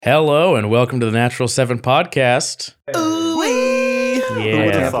Hello and welcome to the Natural 7 podcast. Ooh-wee! Yeah.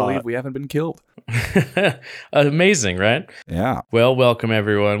 I can't believe we haven't been killed. Amazing, right? Yeah. Well, welcome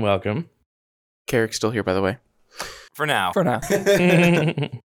everyone. Welcome. Carrick's still here, by the way. For now.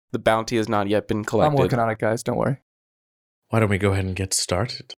 The bounty has not yet been collected. I'm working on it, guys. Don't worry. Why don't we go ahead and get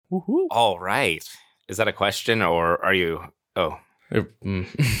started? Woohoo. All right. Is that a question or are you... Oh.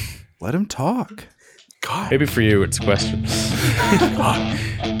 Let him talk. God. Maybe for you it's a question.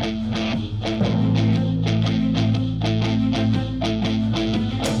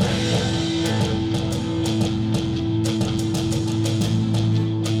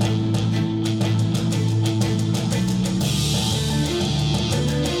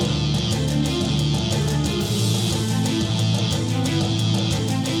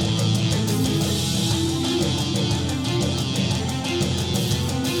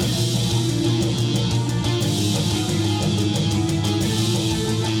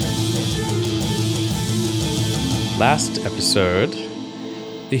 Last episode,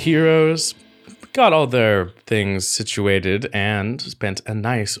 the heroes got all their things situated and spent a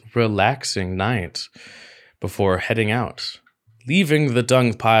nice, relaxing night before heading out, leaving the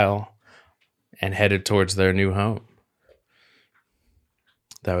dung pile and headed towards their new home.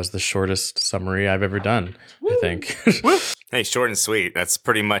 That was the shortest summary I've ever done, I think. Hey, short and sweet. That's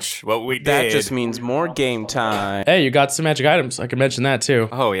pretty much what we did. That just means more game time. Hey, you got some magic items. I can mention that too.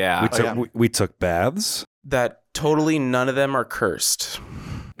 Oh, yeah. We took baths. That totally none of them are cursed.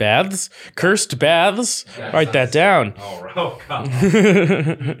 Baths? Cursed baths? Write that down. Oh, God.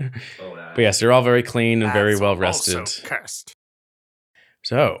 But yes, you're all very clean and very well rested. Also cursed.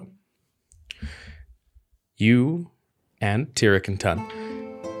 So, you and Tyrek and Tun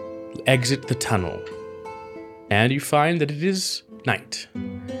exit the tunnel, and you find that it is night.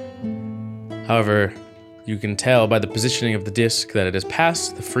 However, you can tell by the positioning of the disk that it has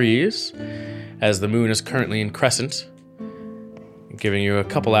passed the freeze, as the moon is currently in crescent, giving you a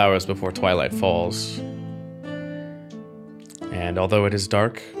couple hours before twilight falls. And although it is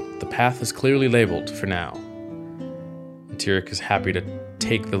dark, the path is clearly labeled for now. And Tyrek is happy to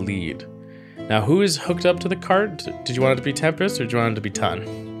take the lead. Now, who is hooked up to the cart? Did you want it to be Tempest or did you want it to be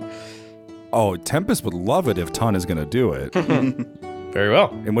Tun? Oh, Tempest would love it if Tun is going to do it. Very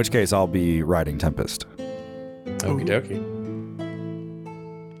well. In which case, I'll be riding Tempest. Okie dokie.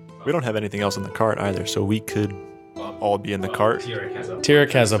 We don't have anything else in the cart either, so we could all be in the cart.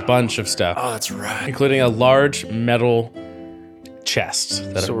 Tyrek has a bunch of stuff, Oh, that's right. including a large metal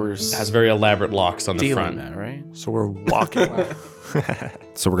chest that So we're has very elaborate locks on the Stealing front. that, right? So we're walking.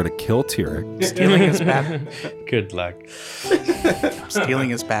 So we're going to kill Tyrek. Stealing is bad. Good luck.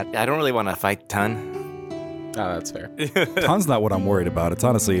 Stealing is bad. I don't really want to fight Tun. Oh, that's fair. Tun's not what I'm worried about. It's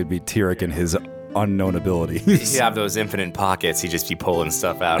honestly, it'd be Tyrek and his unknown abilities. You have those infinite pockets. He just be pulling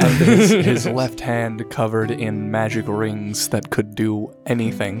stuff out. His left hand covered in magic rings that could do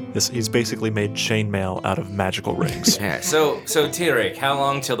anything. He's basically made chainmail out of magical rings. Yeah. So Tyrek, how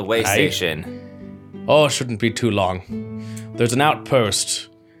long till the way Aye. station? Oh, it shouldn't be too long. There's an outpost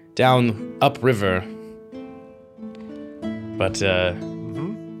down upriver. But,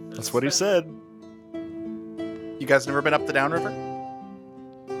 That's what he said. You guys never been up the downriver?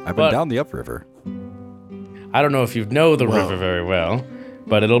 I've But- been down the upriver. I don't know if you know the river very well,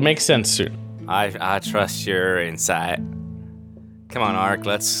 but it'll make sense soon. I trust your insight. Come on, Ark.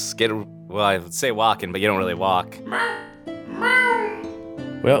 Let's get... Well, I would say walking, but you don't really walk.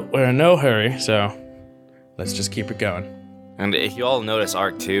 Well, we're in no hurry, so let's just keep it going. And if you all notice,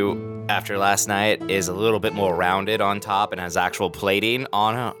 Arc 2, after last night, is a little bit more rounded on top and has actual plating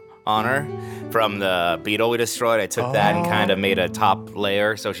on her from the beetle we destroyed. I took that and kind of made a top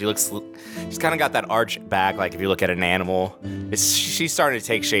layer, so she's kind of got that arch back, like if you look at an animal. She's starting to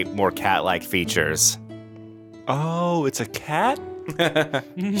take shape, more cat-like features. Oh, it's a cat?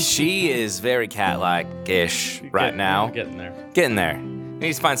 She is very cat-like-ish right now. Getting there. Getting there.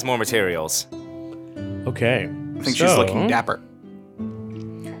 Needs to find some more materials. Okay. I think she's looking dapper.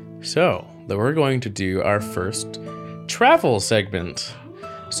 So, then we're going to do our first travel segment.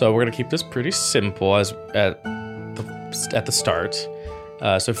 So we're going to keep this pretty simple as at the start.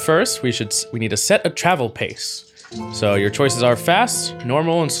 So first, we need to set a travel pace. So your choices are fast,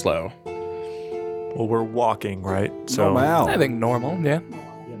 normal, and slow. Well, we're walking, right? So Normal. I think normal, yeah.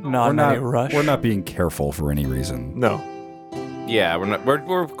 Not We're in any rush. We're not being careful for any reason. No. Yeah,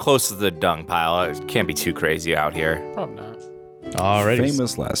 we're close to the dung pile. It can't be too crazy out here. Probably not. Alrighty.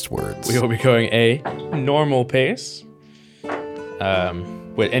 Famous last words. We will be going a normal pace.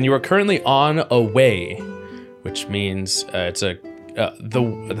 And you are currently on a way, which means it's a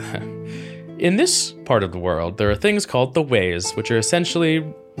in this part of the world, there are things called the ways, which are essentially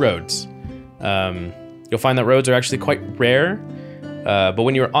roads. You'll find that roads are actually quite rare, but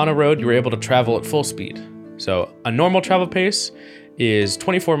when you're on a road, you're able to travel at full speed. So a normal travel pace is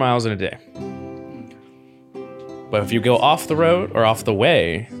 24 miles in a day. But if you go off the road or off the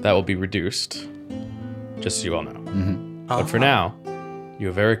way, that will be reduced, just so you all know. But for now, you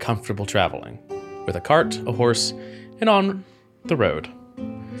are very comfortable traveling with a cart, a horse, and on the road.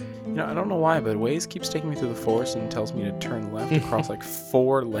 You know, I don't know why, but Waze keeps taking me through the forest and tells me to turn left across like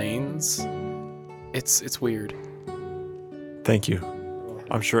 4 lanes. It's weird. Thank you.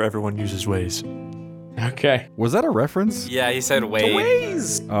 I'm sure everyone uses Waze. Okay. Was that a reference? Yeah, he said wait.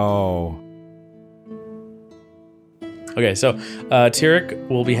 Waze! Oh. Okay, so Tyrek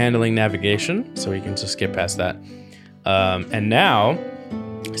will be handling navigation, so we can just skip past that. And now,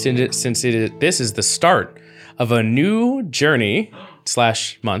 this is the start of a new journey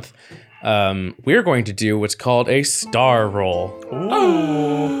 / month, we're going to do what's called a star roll.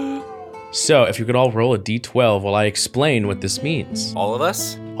 Ooh. So if you could all roll a d12 while I explain what this means. All of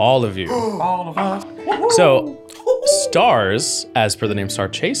us? All of you. All of us. So stars, as per the name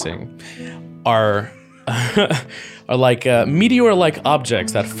StarChasing, are are like meteor-like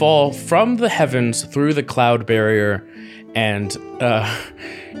objects that fall from the heavens through the cloud barrier and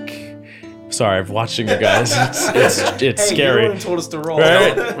sorry, I'm watching you guys. It's scary. You told us to roll.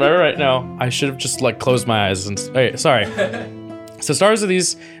 Right. No, I should have just like closed my eyes and. Wait, sorry. So stars are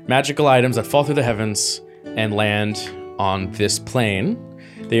these magical items that fall through the heavens and land on this plane.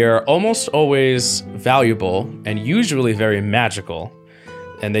 They are almost always valuable and usually very magical,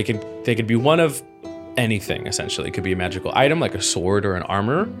 and they could be one of anything essentially. It could be a magical item like a sword or an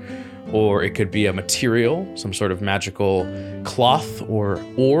armor, or it could be a material, some sort of magical cloth or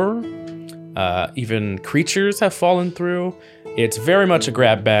ore. Even creatures have fallen through. It's very much a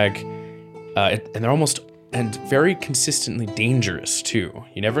grab bag, and they're almost and very consistently dangerous too.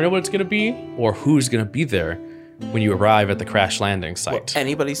 You never know what it's gonna be or who's gonna be there when you arrive at the crash landing site. Well,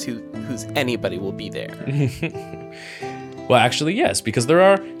 who's anybody will be there. Well, actually, yes, because there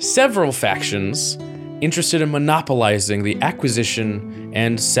are several factions interested in monopolizing the acquisition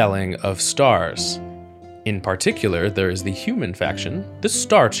and selling of stars. In particular, there is the human faction, the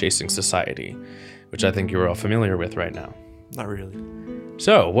StarChasing Society, which I think you're all familiar with right now. Not really.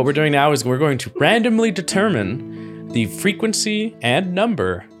 So, what we're doing now is we're going to randomly determine the frequency and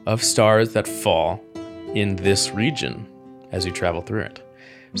number of stars that fall in this region as you travel through it.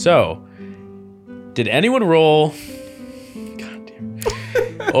 So, did anyone roll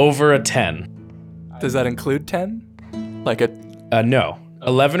over a 10? Does that include 10? Like a No.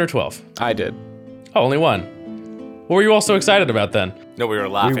 11 or 12? I did. Oh, only one. What were you all so excited about then? No, we were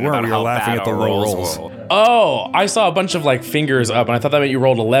laughing We were about how laughing bad at the our low rolls rolls. were. Oh, I saw a bunch of like fingers up, and I thought that meant you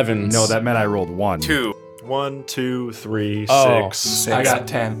rolled 11s. No, that meant I rolled 1. 2. 1, 2, 3, Oh. 6. I got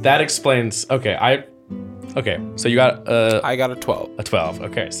 10. That explains. Okay, so you got I got a 12. a 12.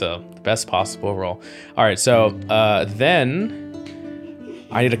 Okay, so the best possible roll. All right, so then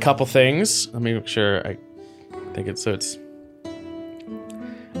I need a couple things. Let me make sure. I think it's.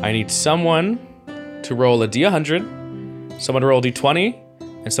 I need someone to roll a d100, someone to roll a d20,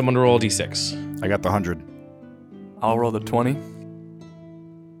 and someone to roll a d6. I got the 100. I'll roll the 20. I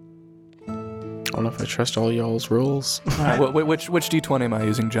don't know if I trust all y'all's rolls. Which D20 am I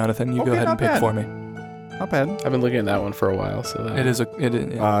using, Jonathan? You go Okay, ahead and not pick bad. for me. Not bad. I've been looking at that one for a while, so that... It is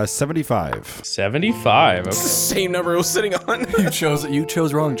 75. 75. Okay. Same number it was sitting on. You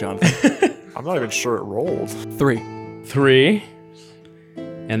chose wrong, Jonathan. I'm not even sure it rolled. 3. 3.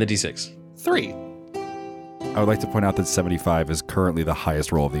 And the d6. 3. I would like to point out that 75 is currently the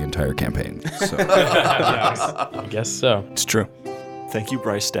highest roll of the entire campaign. So I guess so. It's true. Thank you,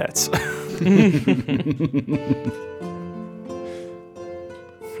 Bryce Stats.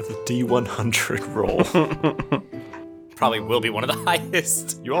 For the D100 roll. Probably will be one of the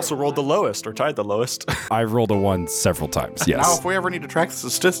highest. You also rolled the lowest, or tied the lowest. I've rolled a 1 several times, Now, yes. if we ever need to track the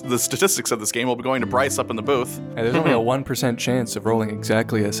statistics of this game, we'll be going to Bryce up in the booth. Hey, there's only a 1% chance of rolling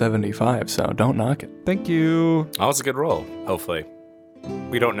exactly a 75, so don't knock it. Thank you. That was a good roll, hopefully.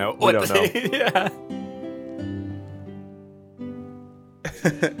 We don't know. We don't know. Yeah.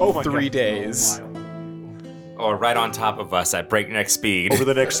 Oh my 3 God. days. Or right on top of us at breakneck speed. Over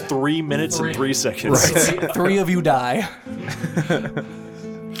the next 3 minutes and 3 seconds. 3 of you die.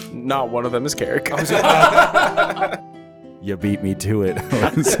 Not one of them is Carrick. You beat me to it.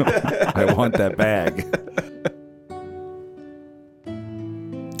 So I want that bag.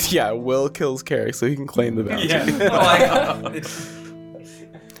 Yeah, Will kills Carrick so he can claim the bounty.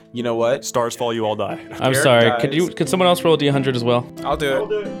 You know what? Stars fall, you all die. I'm Garrett sorry. dies. Could someone else roll a d100 as well? I'll do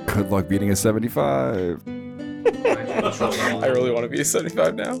it. Good luck beating a 75. I really want to be a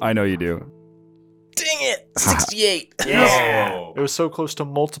 75 now. I know you do. Dang it! 68. Yeah. It was so close to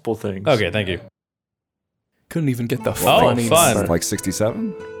multiple things. Okay, thank you. Couldn't even get the Oh, funny fun. part. Like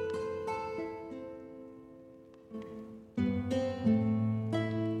 67?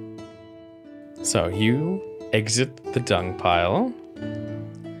 So you exit the dung pile,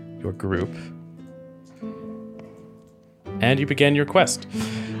 your group, and you begin your quest.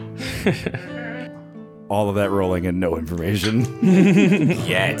 All of that rolling and no information.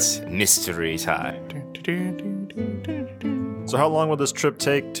 Yeah, it's mystery time. So how long will this trip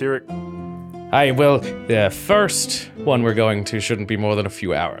take, Tyrek? Well, the first one we're going to shouldn't be more than a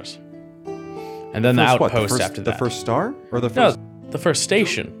few hours. And then the First what, outpost first, after the that. first star? Or the No, first... the first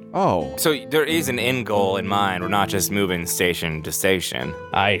station. Oh. So there is an end goal in mind. We're not just moving station to station.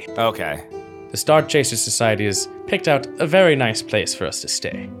 Aye. Okay. The StarChasing Society has picked out a very nice place for us to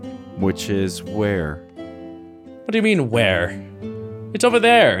stay. Which is where? What do you mean, where? It's over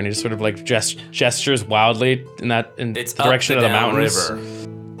there. And he just sort of like gestures wildly in It's the direction up of the the down mountains. river.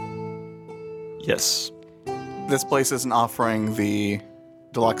 Yes. This place isn't offering the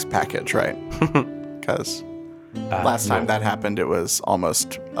deluxe package, right? Because last time that happened, it was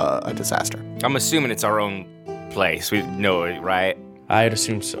almost a disaster. I'm assuming it's our own place. We know it, right? I'd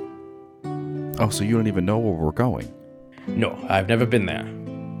assume so. Oh, so you don't even know where we're going. No, I've never been there.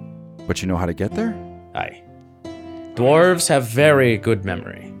 But you know how to get there? Aye. Dwarves have very good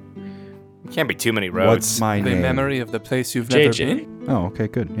memory. Can't be too many roads. What's my The name? memory of the place you've never JJ. been? Oh, okay,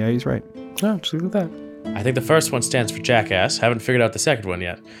 good. Yeah, he's right. No, just leave it at that. I think the first one stands for jackass. Haven't figured out the second one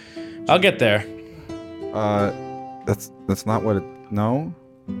yet. I'll get there. That's not what it... No?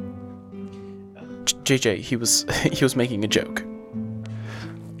 JJ, he was making a joke.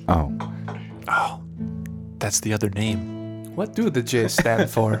 Oh. Oh, that's the other name. What do the J's stand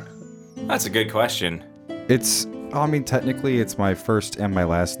for? That's a good question. It's... I mean, technically, it's my first and my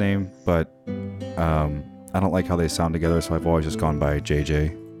last name, but I don't like how they sound together, so I've always just gone by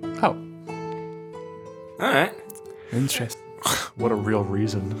JJ. Oh, All right. Interesting. What a real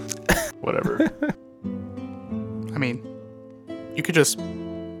reason. Whatever. I mean, you could just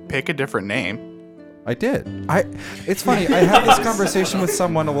pick a different name. I did. It's funny, I had this conversation with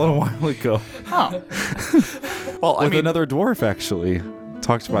someone a little while ago. Oh. Well, I With mean, another dwarf, actually.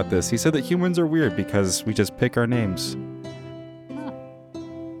 Talked about this. He said that humans are weird because we just pick our names.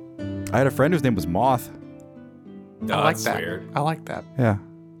 I had a friend whose name was Moth. Oh, I like that's that. weird. I like that. Yeah.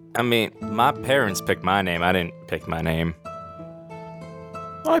 I mean, my parents picked my name. I didn't pick my name.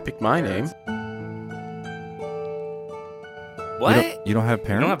 I picked my name. What? You don't have You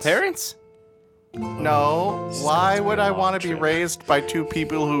parents? don't have parents? No, why would I want to be raised by two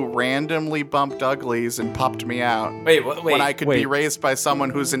people who randomly bumped uglies and popped me out Wait, wait. when I could be wait. raised by someone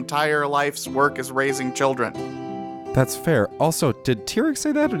whose entire life's work is raising children? That's fair. Also, did Tyrek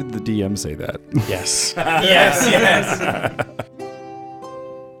say that or did the DM say that? Yes. Yes, yes.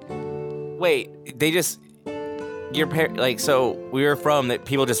 Wait, they just... so we were from that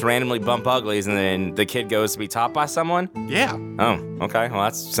people just randomly bump uglies and then the kid goes to be taught by someone? Yeah, Oh, okay. Well,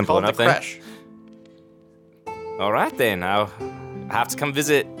 that's simple called the enough then. creche. All right, then. I'll have to come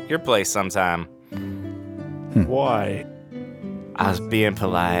visit your place sometime. Why? I was being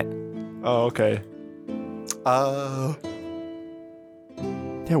polite. Oh, okay. Yeah,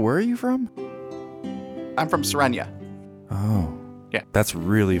 where are you from? I'm from Serenia. Oh. Yeah. That's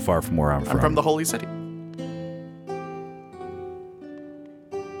really far from where I'm from. I'm from the Holy City.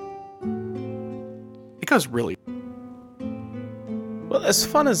 It goes really. Well, as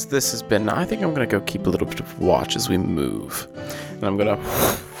fun as this has been, I think I'm gonna go keep a little bit of watch as we move, and I'm gonna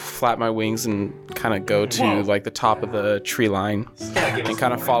flap my wings and kind of go to like the top of the tree line and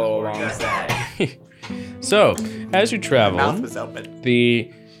kind of follow along. So, as you travel, Mouth was open. the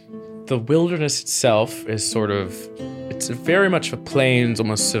wilderness itself is it's very much a plains,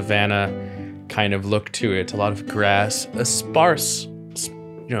 almost savanna kind of look to it. A lot of grass, a sparse,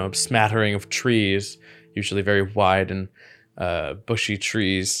 smattering of trees, usually very wide and bushy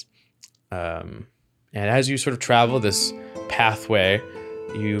trees. And as you sort of travel this pathway,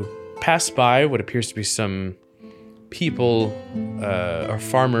 you pass by what appears to be some people or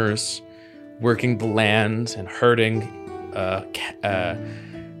farmers working the land and herding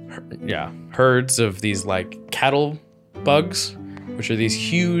herds of these like cattle bugs, which are these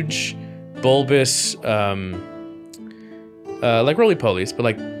huge bulbous like roly-polies, but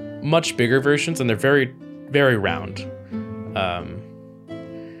like much bigger versions, and they're very, very round.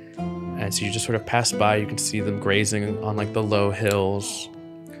 And so you just sort of pass by, you can see them grazing on like the low hills.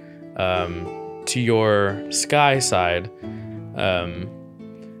 To your sky side,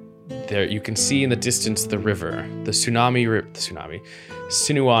 there you can see in the distance the river, the Sinuan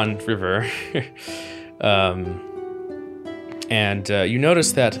River. And you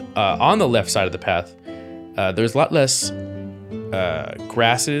notice that on the left side of the path, there's a lot less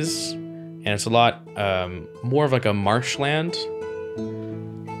grasses, and it's a lot more of like a marshland.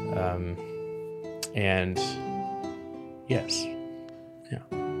 And yes, yeah.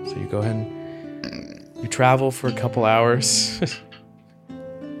 So you go ahead and you travel for a couple hours.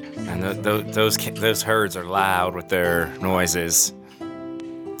 And those herds are loud with their noises.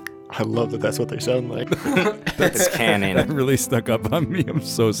 I love that that's what they sound like. That's canon. That really stuck up on me. I'm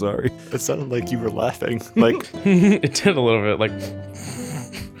so sorry. It sounded like you were laughing. Like, It did a little bit like.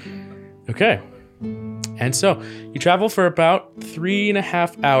 Okay. And so you travel for about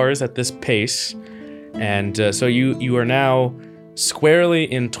 3.5 hours at this pace. And so you are now squarely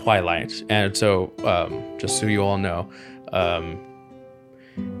in twilight. And so, just so you all know,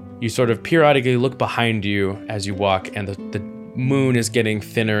 you sort of periodically look behind you as you walk, and the moon is getting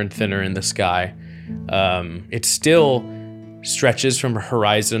thinner and thinner in the sky. It still stretches from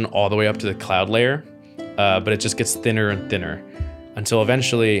horizon all the way up to the cloud layer, but it just gets thinner and thinner until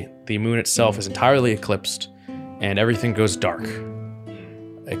eventually the moon itself is entirely eclipsed and everything goes dark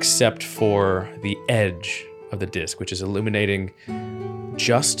except for the edge of the disk, which is illuminating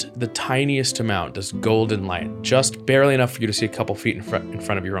just the tiniest amount, this golden light, just barely enough for you to see a couple feet in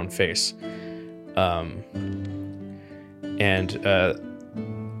front of your own face. And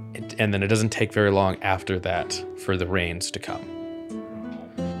then it doesn't take very long after that for the rains to come.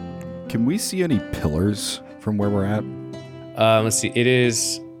 Can we see any pillars from where we're at? Let's see. It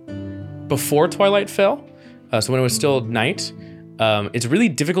is before twilight fell, so when it was still night. It's really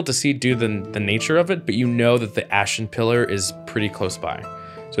difficult to see due to the nature of it, but you know that the Ashen Pillar is pretty close by.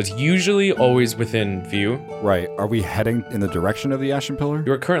 So it's usually always within view. Right. Are we heading in the direction of the Ashen Pillar?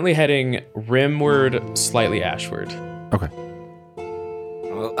 You're currently heading rimward, slightly ashward. Okay.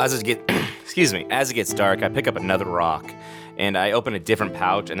 Well, as it gets dark, I pick up another rock, and I open a different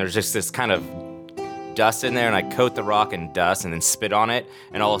pouch, and there's just this kind of dust in there, and I coat the rock in dust and then spit on it,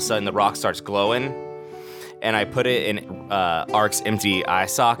 and all of a sudden the rock starts glowing, and I put it in Ark's empty eye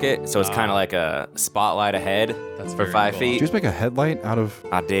socket, so it's kind of like a spotlight ahead. That's for very 5 cool. feet. Did you just make a headlight out of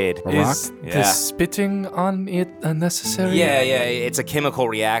I did. a rock? Is Yeah. the spitting on it unnecessary? Yeah, it's a chemical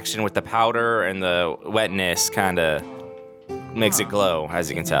reaction with the powder and the wetness kind of makes it glow, as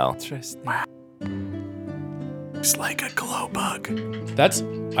you can tell. Interesting. it's like a glow bug. That's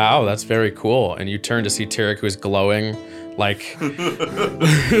very cool. And you turn to see Tarek, who is glowing like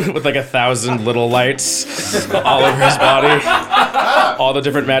with like 1,000 little lights all over his body, all the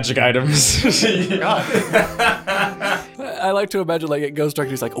different magic items. I like to imagine like it goes dark.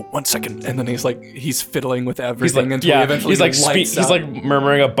 He's like, oh, 1 second, and then he's fiddling with everything until he yeah, eventually he's like lights he's up. like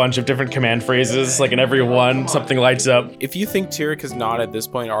murmuring a bunch of different command phrases. Like in every one, something lights up. If you think Tyrek has not at this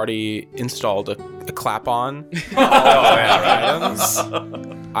point already installed a clap on items,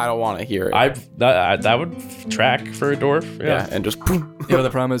 I don't want to hear it. That would track for a dwarf. yeah, and just boom. You know, the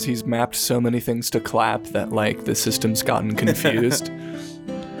problem is he's mapped so many things to clap that like the system's gotten confused.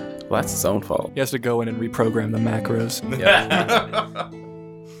 Well, that's his own fault. He has to go in and reprogram the macros.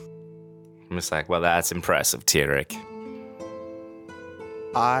 I'm just like, well, that's impressive, Tyrek.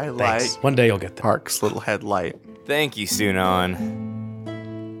 I like Thanks. One day you'll get there. Ark's little headlight. Thank you, Sunon.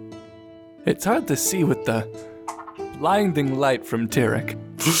 It's hard to see with the blinding light from Tarek.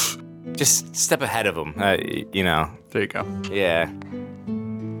 Just step ahead of him, you know. There you go. Yeah.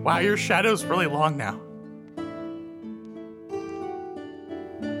 Wow, your shadow's really long now.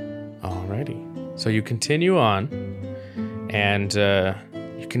 Alrighty. So you continue on, and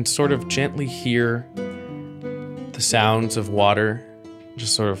you can sort of gently hear the sounds of water,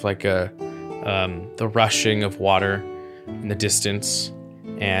 just sort of like the rushing of water in the distance,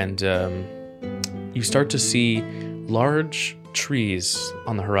 and you start to see large trees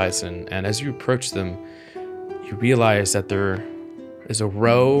on the horizon. And as you approach them, you realize that there is a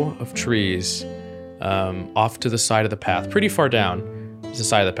row of trees off to the side of the path, pretty far down. It's the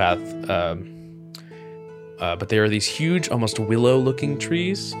side of the path, but they are these huge, almost willow-looking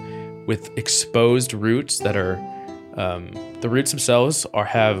trees with exposed roots that are, the roots themselves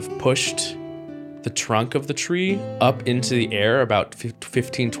have pushed the trunk of the tree up into the air about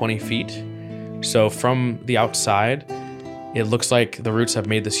 15, 20 feet. So from the outside, it looks like the roots have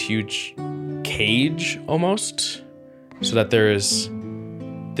made this huge cage almost, so that there is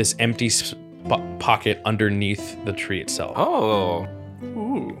this empty pocket underneath the tree itself. Oh.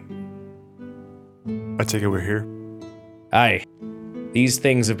 Ooh. I take it we're here. Aye. These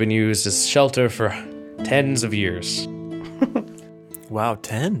things have been used as shelter for tens of years. Wow,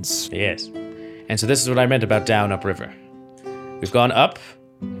 tens. Yes. And so this is what I meant about down, upriver. We've gone up,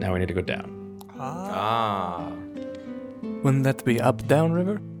 now we need to go down. Ah. Wouldn't that be up down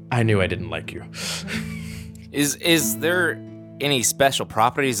river? I knew I didn't like you. Is there any special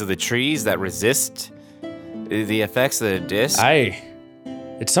properties of the trees that resist the effects of the disc?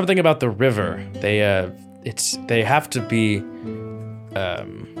 It's something about the river. They have to be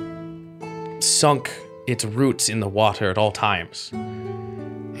sunk its roots in the water at all times.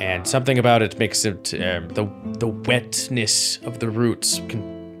 And something about it makes it the wetness of the roots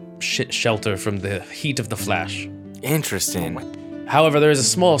can shelter from the heat of the flash. Interesting. However, there is a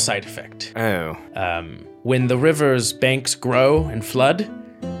small side effect. Oh. When the river's banks grow and flood,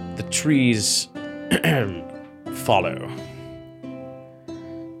 the trees follow.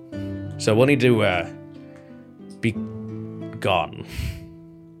 So we'll need to be gone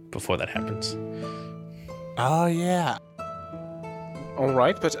before that happens. Oh, yeah. All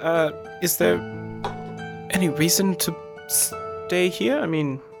right, but is there any reason to stay here? I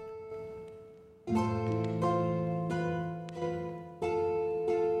mean,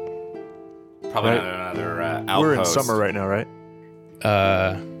 Probably not another outpost. We're in summer right now, right?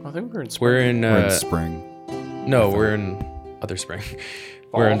 I think we're in spring. We're in spring. no, we're in other spring.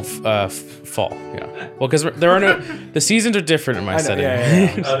 We're in fall. Yeah. Well, because there are no the seasons are different in my setting.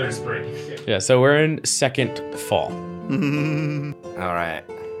 Yeah. Other spring. Yeah. So we're in second fall. All right.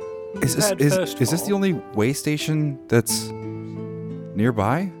 Is this the only way station that's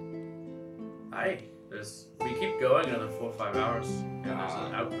nearby? We keep going another 4 or 5 hours, and there's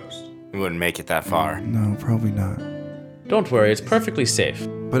an outpost. We wouldn't make it that far. No, probably not. Don't worry, it's perfectly safe.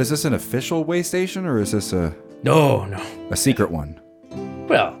 But is this an official way station or is this a No. secret one?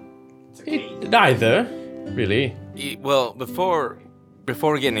 Well, neither, really. Well, before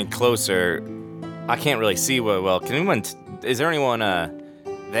we get any closer, I can't really see well. Can anyone? Is there anyone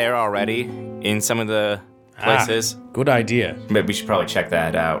there already in some of the places? Good idea. Maybe we should probably check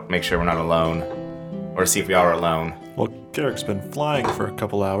that out. Make sure we're not alone, or see if we are alone. Well, Garrick's been flying for a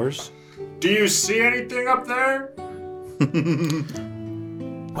couple hours. Do you see anything up there?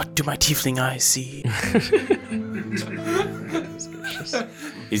 What do my tiefling eyes see?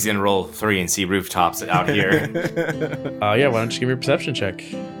 He's gonna roll 3 and see rooftops out here. Yeah, why don't you give me a perception check?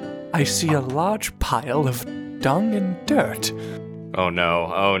 I see a large pile of dung and dirt. Oh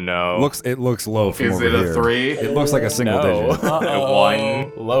no! It looks low from Is over it a here. 3? It looks like a single digit.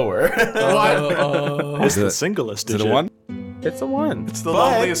 One lower. It's the singlest Is digit. it a 1? It's a 1. It's the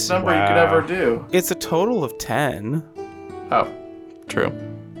loneliest number you could ever do. It's a total of 10. Oh, true.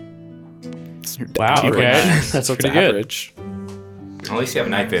 Wow, okay. That's So pretty it's good. average. At least you have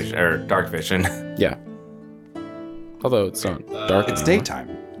night vision or dark vision. Yeah. Although it's not dark. It's daytime.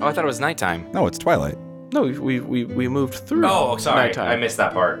 Oh, I thought it was nighttime. No, it's twilight. No, we moved through. Oh, sorry, nighttime. I missed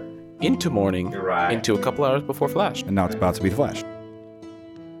that part. Into morning. You're right. Into a couple hours before flash. And now it's about to be the Flash.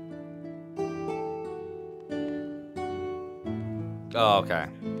 Oh, okay.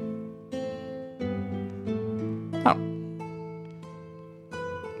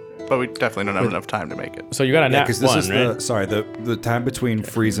 But we definitely don't have enough time to make it. So you got a nat because this 1, is right? the time between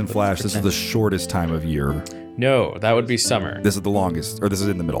freeze and flash. This is the shortest time of year. No, that would be summer. This is the longest, or this is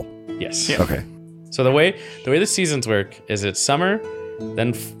in the middle. Yes. Okay. So the way the seasons work is it's summer,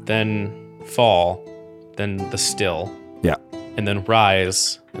 then fall, then the still, Yeah. and then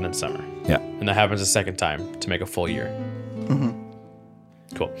rise, and then summer. Yeah. And that happens a second time to make a full year.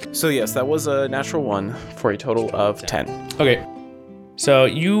 Mm-hmm. Cool. So yes, that was a natural 1 for a total of 10. Okay. So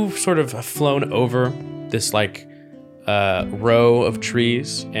you sort of have flown over this like row of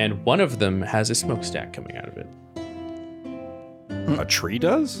trees, and one of them has a smokestack coming out of it. A tree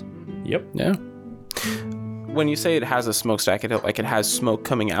does? Yep. Yeah. When you say it has a smokestack, it has smoke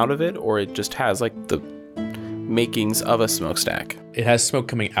coming out of it, or it just has like the makings of a smokestack? It has smoke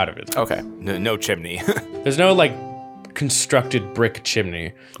coming out of it. Okay. No chimney. There's no like constructed brick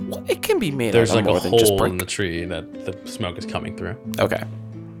chimney. Well, it can be made There's out of like a more than just hole brick. in the tree that the smoke is coming through. Okay.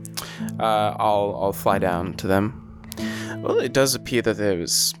 I'll fly down to them. Well, it does appear that there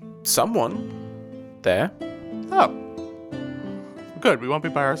is someone there. Oh. Good, we won't be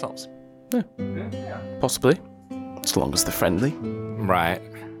by ourselves. Possibly. As long as they're friendly. Right.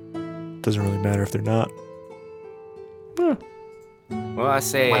 Doesn't really matter if they're not. Well, I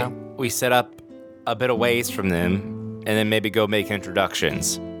say we set up a bit of ways from them, and then maybe go make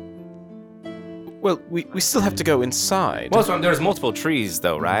introductions. Well, we still have to go inside. Well, so there's multiple trees,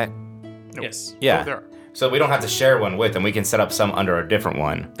 though, right? Yes. Yeah. Oh, there. So we don't have to share one with them. We can set up some under a different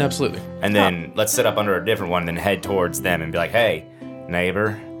one, Absolutely. and then let's set up under a different one, then head towards them and be like, "Hey,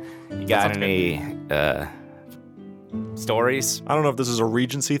 neighbor, you got any stories. I don't know if this is a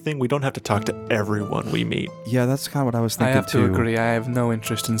Regency thing. We don't have to talk to everyone we meet. Yeah, that's kind of what I was I thinking have to too. agree. I have no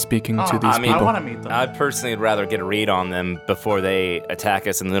interest in speaking to Oh, these I mean, people. I want to meet them. I personally would rather get a read on them before they attack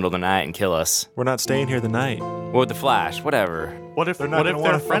us in the middle of the night and kill us. We're not staying here the night. Or with the Flash, whatever. What if They're not gonna they're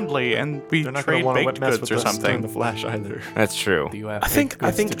wanna friendly and we They're not going trade to want to baked mess goods with or us during something? the Flash either. That's true. Do you have I think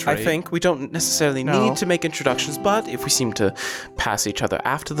baked goods to trade? we don't necessarily No. need to make introductions, but if we seem to pass each other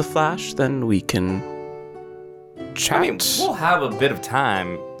after the Flash, then we can chat. I mean, we'll have a bit of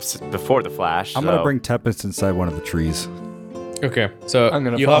time before the Flash. I'm gonna bring Tempest inside one of the trees. Okay, so I'm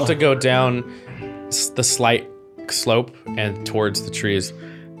gonna you'll have follow. to go down the slight slope and towards the trees.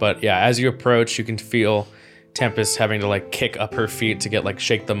 But yeah, as you approach, you can feel Tempest having to like kick up her feet to get like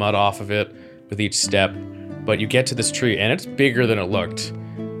shake the mud off of it with each step. But you get to this tree and it's bigger than it looked.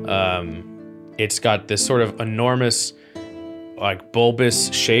 It's got this sort of enormous, like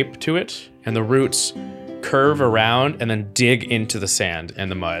bulbous shape to it, and the roots curve around and then dig into the sand and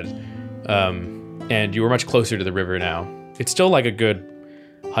the mud. And you were much closer to the river now. It's still like a good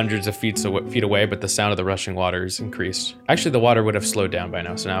hundreds of feet away, but the sound of the rushing water is increased. Actually, the water would have slowed down by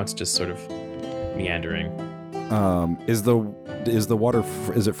now, so now it's just sort of meandering. Is the water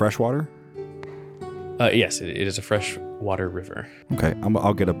is it fresh water? Yes, it is a fresh water river. Okay,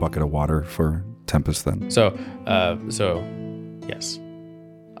 I'll get a bucket of water for Tempest then. So yes,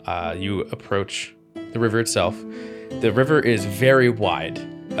 you approach the river itself. The river is very wide.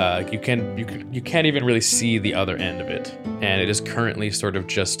 You can't even really see the other end of it, and it is currently sort of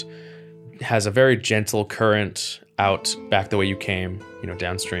just has a very gentle current out back the way you came,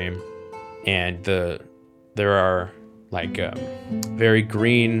 downstream, and there are like very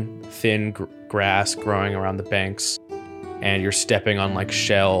green, thin grass growing around the banks, and you're stepping on like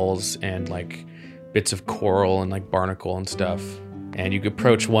shells and like bits of coral and like barnacle and stuff, and you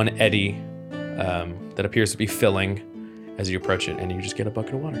approach one eddy that appears to be filling as you approach it, and you just get a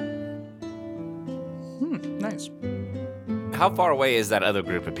bucket of water. Nice. How far away is that other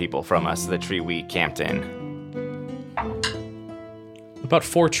group of people from us, the tree we camped in? About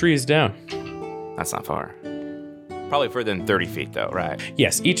 4 trees down. That's not far. Probably further than 30 feet, though, right?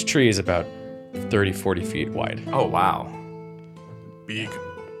 Yes, each tree is about 30, 40 feet wide. Oh, wow. Big.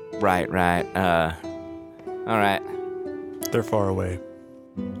 Right. All right. They're far away.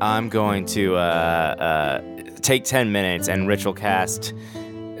 I'm going to take 10 minutes and ritual cast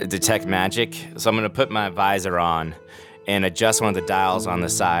Detect Magic. So I'm going to put my visor on and adjust one of the dials on the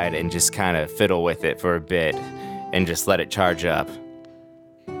side and just kind of fiddle with it for a bit and just let it charge up.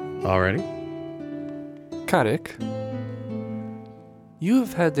 Alrighty. Karik,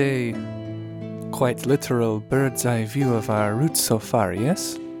 you've had a quite literal bird's eye view of our route so far,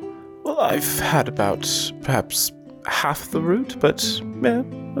 yes? Well, I've had about perhaps half the route, but yeah,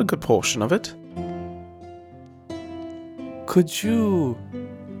 a good portion of it. Could you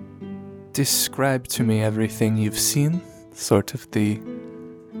describe to me everything you've seen? Sort of the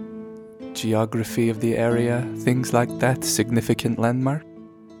geography of the area, things like that, significant landmark?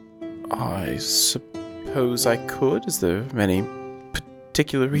 I suppose I could. Is there any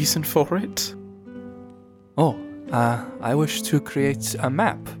particular reason for it? Oh, I wish to create a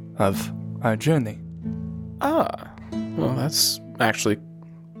map of our journey. Ah, well, that's actually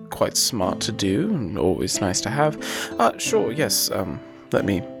quite smart to do and always nice to have. Sure, yes, let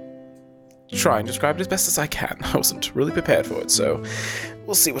me try and describe it as best as I can. I wasn't really prepared for it, so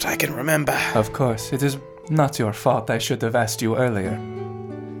we'll see what I can remember. Of course, it is not your fault. I should have asked you earlier.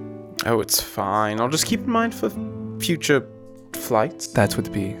 Oh, it's fine. I'll just keep in mind for future flights. That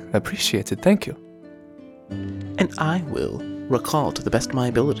would be appreciated. Thank you. And I will recall to the best of my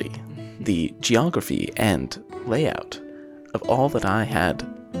ability the geography and layout of all that I had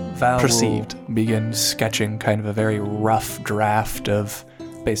Val perceived. will begin sketching kind of a very rough draft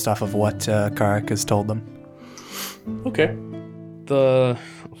based off of what Karik has told them. Okay.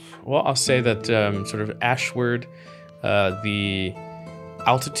 I'll say that sort of ashward, the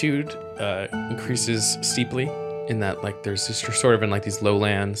altitude increases steeply in that, like, there's just you're sort of in like these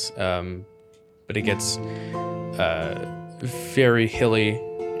lowlands, but it gets very hilly,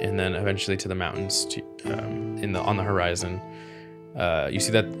 and then eventually to the mountains on the horizon. You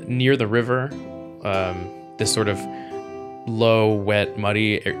see that near the river, this sort of low, wet,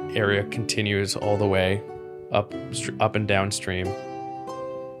 muddy area continues all the way up and downstream,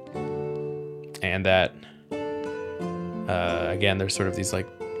 and that again, there's sort of these like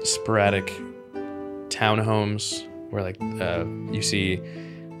sporadic townhomes where like you see,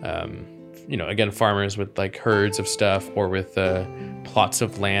 again, farmers with like herds of stuff or with plots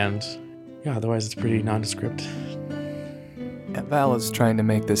of land. Yeah, otherwise it's pretty nondescript. Yeah, Val is trying to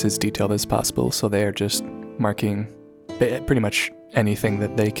make this as detailed as possible, so they are just marking pretty much anything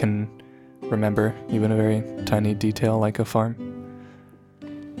that they can remember, even a very tiny detail like a farm.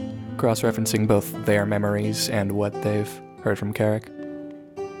 Cross-referencing both their memories and what they've heard from Carrick.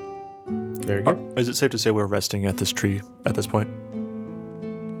 Very good. Is it safe to say we're resting at this tree at this point?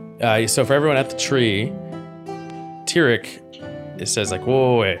 So for everyone at the tree, Tyrek, it says like,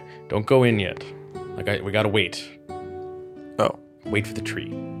 whoa, wait, don't go in yet. Like we gotta wait. Oh. Wait for the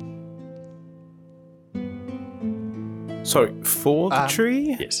tree. Sorry, for the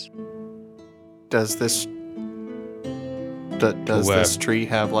tree? Yes. Does this this tree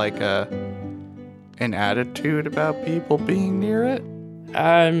have like an attitude about people being near it?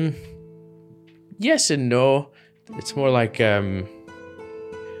 Yes and no. It's more like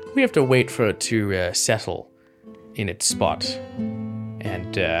we have to wait for it to settle in its spot.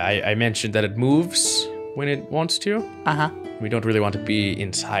 And I mentioned that it moves when it wants to. Uh-huh. We don't really want to be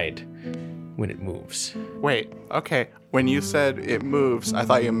inside when it moves. Wait, okay. When you said it moves, I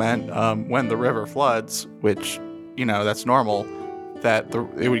thought you meant when the river floods, which, that's normal, that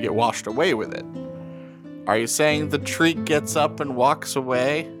it would get washed away with it. Are you saying the tree gets up and walks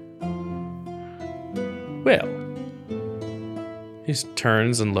away? Well, he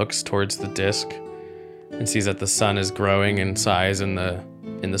turns and looks towards the disc and sees that the sun is growing in size in the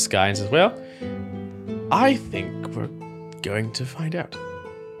sky and says, well, I think we're going to find out.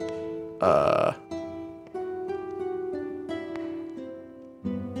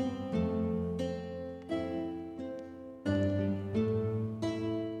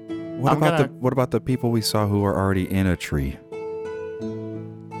 What about the people we saw who are already in a tree?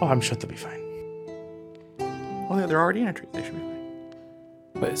 Oh, I'm sure they'll be fine. Well, they're already in a tree. They should be fine.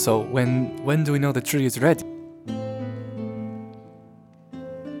 Wait, so when do we know the tree is ready?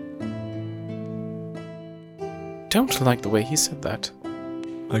 Don't like the way he said that.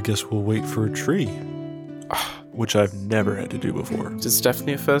 I guess we'll wait for a tree. Which I've never had to do before. It's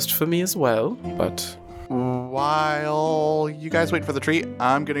definitely a first for me as well, but... While you guys wait for the tree,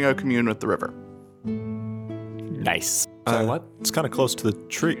 I'm gonna go commune with the river. Nice. What? It's kind of close to the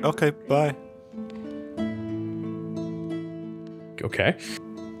tree. Okay, bye. Okay.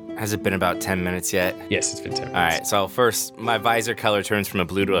 Has it been about 10 minutes yet? Yes, it's been 10 minutes. All right, so first, my visor color turns from a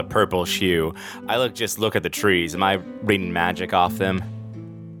blue to a purple hue. I look at the trees. Am I reading magic off them?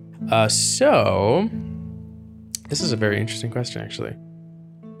 So, this is a very interesting question, actually.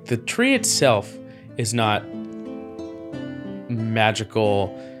 The tree itself is not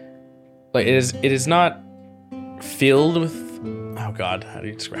magical. Like, it is not filled with... Oh, God, how do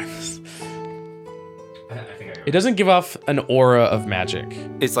you describe this? It doesn't give off an aura of magic.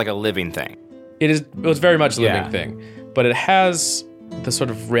 It's like a living thing. It was very much a living Yeah. thing. But it has the sort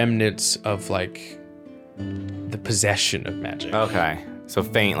of remnants of, like, the possession of magic. Okay. So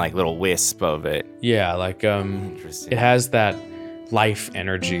faint, like little wisp of it. Yeah, like, Interesting. it has that life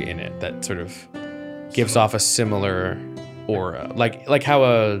energy in it that sort of gives off a similar aura. Like how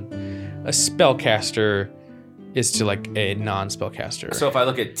a spellcaster is to, like, a non-spellcaster. So if I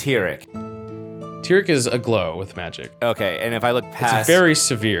look at Tyrek. Tyrek is aglow with magic. Okay, and if I look past... It's very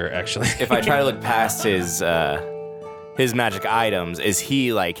severe, actually. If I try to look past his magic items, is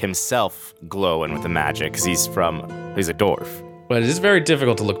he, like, himself glowing with the magic? Because he's a dwarf. But it is very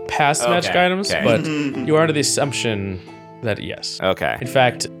difficult to look past magic items, okay. but you are under the assumption that yes. Okay. In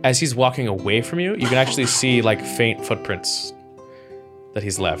fact, as he's walking away from you, you can actually see, like, faint footprints that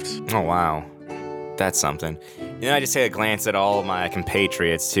he's left. Oh, wow. That's something. And then I just take a glance at all my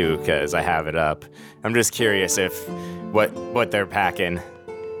compatriots, too, because I have it up. I'm just curious if what they're packing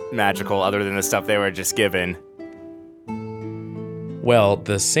magical other than the stuff they were just given. Well,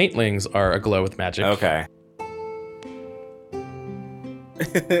 the saintlings are aglow with magic. Okay.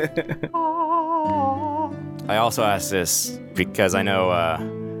 I also asked this because I know,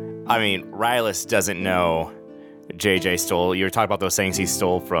 Rylus doesn't know JJ stole. You were talking about those things he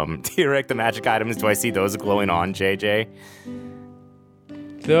stole from Tyrek, the magic items. Do I see those glowing on JJ?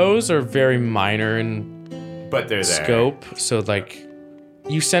 Those are very minor in But they're there. scope, so, like,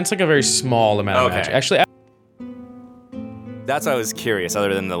 you sense, like, a very small amount of Okay. magic. Actually, That's what I was curious,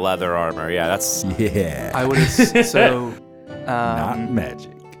 other than the leather armor. Yeah, that's Yeah. I would Not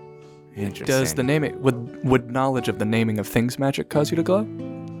magic. interesting. does the naming would knowledge of the naming of things magic cause you to glow?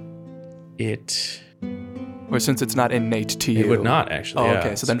 Or since it's not innate to you? it would not, actually. Oh, yeah.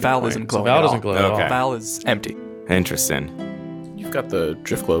 okay. So then Val isn't So glowing. Val at doesn't all. glow at all. Okay. Val is empty. Interesting. You've got the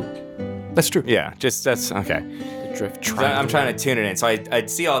drift globe. That's true. Yeah, that's okay. The drift So I'm trying to tune it in. So I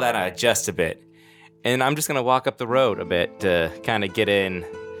see all that and I adjust a bit. And I'm just going to walk up the road a bit to kind of get in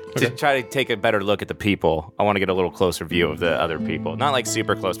to try to take a better look at the people. I want to get a little closer view of the other people. Not like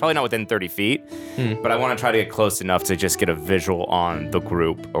super close, probably not within 30 feet, but I want to try to get close enough to just get a visual on the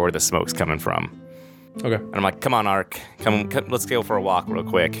group or where the smoke's coming from. Okay. And I'm like, come on, Ark. Come, let's go for a walk real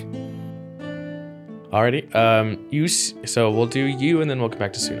quick. Alrighty. So we'll do you, and then we'll come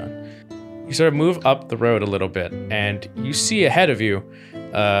back to Sunan. You sort of move up the road a little bit, and you see ahead of you,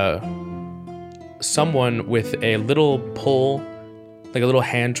 someone with a little pull, like a little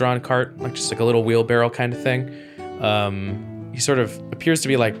hand-drawn cart, like just like a little wheelbarrow kind of thing. He sort of appears to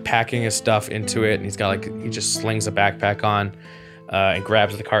be like packing his stuff into it, and he just slings a backpack on, and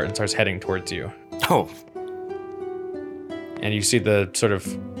grabs the cart and starts heading towards you. Oh. And you see the sort of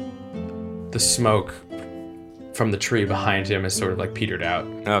the smoke from the tree behind him is sort of like petered out.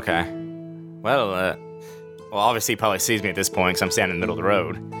 Okay. Well, obviously he probably sees me at this point because I'm standing in the middle of the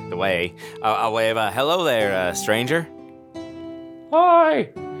road, the way. I'll wave, hello there, stranger. Hi!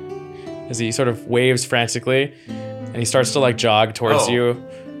 As he sort of waves frantically, and he starts to like jog towards you.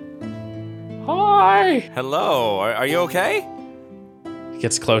 Hi! Hello, are you okay? He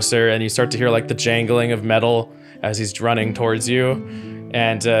gets closer, and you start to hear like the jangling of metal as he's running towards you.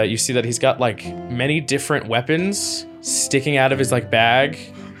 And you see that he's got like many different weapons sticking out of his like bag.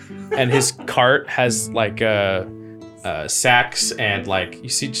 And his cart has like sacks and like you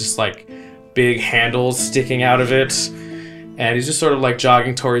see just like big handles sticking out of it. And he's just sort of like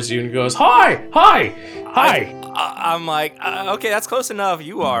jogging towards you and he goes, Hi! I'm like, okay, that's close enough.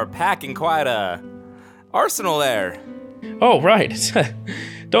 You are packing quite a arsenal there. Oh, right.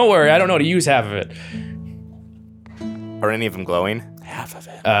 Don't worry, I don't know how to use half of it. Are any of them glowing? Half of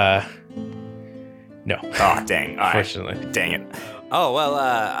it. No. Oh, dang. All right. Unfortunately. Dang it. Oh, well,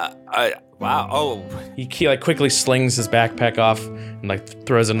 wow. Oh. He like quickly slings his backpack off and like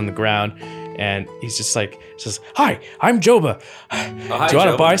throws it on the ground. And he's just like, says, Hi, I'm Joba. Hi, Do you want to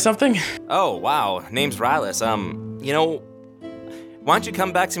Joba. buy something? Oh, wow. Name's Rylas. Why don't you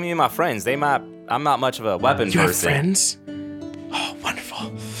come back to me and my friends? I'm not much of a weapon You have person. friends? Oh,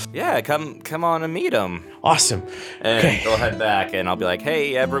 wonderful. Yeah, come on and meet them. Awesome. And Okay. they'll head back, and I'll be like,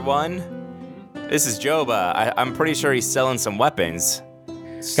 hey, everyone. This is Joba. I'm pretty sure he's selling some weapons.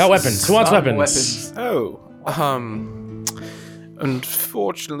 Got weapons. Who wants weapons? Oh,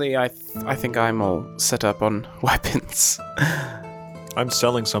 unfortunately, I think I'm all set up on weapons. I'm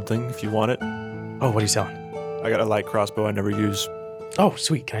selling something if you want it. Oh, what are you selling? I got a light crossbow I never use. Oh,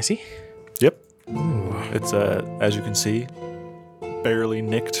 sweet. Can I see? Yep. It's, as you can see, barely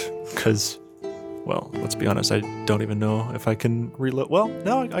nicked because, well, let's be honest, I don't even know if I can reload. Well,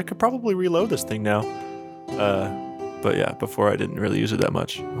 no, I could probably reload this thing now. But yeah, before I didn't really use it that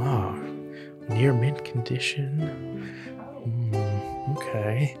much. Oh, near mint condition.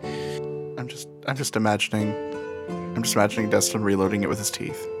 Okay. I'm just imagining Destin reloading it with his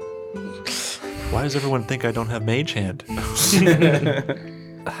teeth. Why does everyone think I don't have mage hand?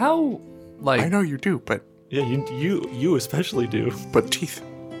 How, I know you do, but Yeah, you especially do. teeth.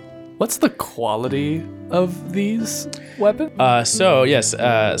 what's the quality of these weapons? So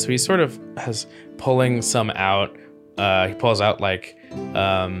he sort of has pulling some out. He pulls out he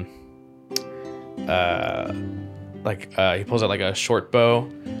pulls out like a short bow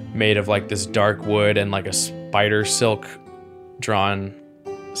made of like this dark wood and like a spider silk drawn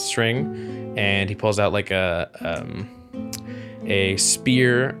string, and he pulls out like a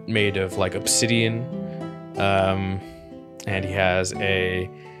spear made of like obsidian, and he has a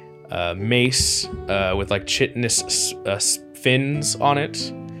mace with like chitinous fins on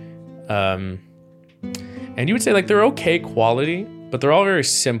it, and you would say like they're okay quality, but they're all very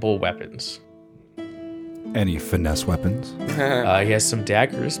simple weapons. Any finesse weapons? He has some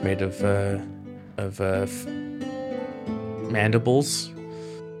daggers made of mandibles.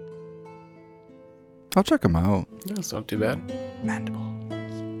 I'll check them out. That's not too bad.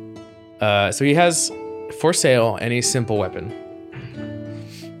 So he has for sale any simple weapon,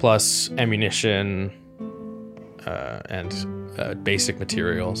 plus ammunition and basic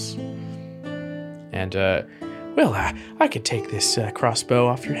materials. And I could take this crossbow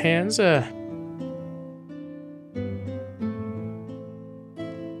off your hands.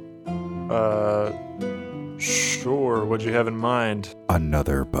 Sure. What'd you have in mind?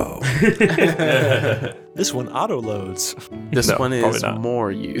 Another bow. This one auto loads. This No, one probably is not.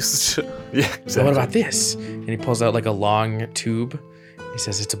 more used. Yeah, So exactly. what about this? And he pulls out like a long tube. He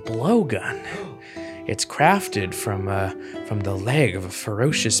says it's a blowgun. It's crafted from the leg of a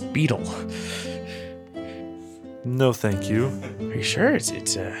ferocious beetle. No, thank you. Are you sure? It's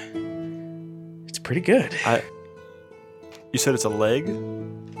pretty good. You said it's a leg?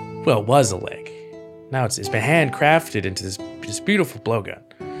 Well, it was a leg. Now it's been handcrafted into this beautiful blowgun.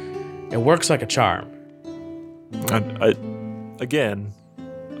 It works like a charm. Again,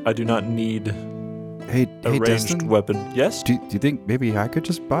 I do not need Hey, a ranged Destin, weapon. Yes? do you think maybe I could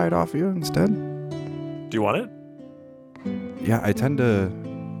just buy it off you instead? Do you want it? Yeah, I tend to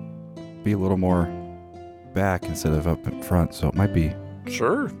be a little more back instead of up in front, so it might be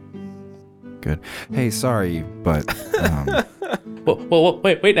Sure. good. Hey, sorry, but Well,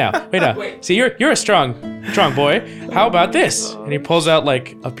 wait now. See, you're a strong boy. How about this? And he pulls out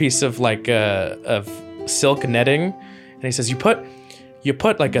like a piece of like of silk netting, and he says, "You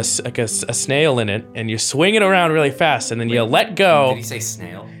put like a snail in it, and you swing it around really fast, and then you let go, Did he say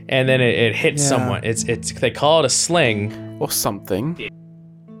snail? and then it hits Yeah. someone. It's they call it a sling. Or something.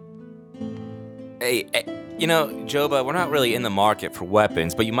 Hey, Joba, we're not really in the market for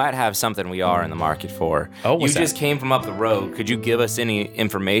weapons, but you might have something we are in the market for. Oh, you what's just that? came from up the road. Could you give us any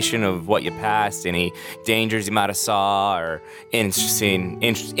information of what you passed, any dangers you might have saw, or anything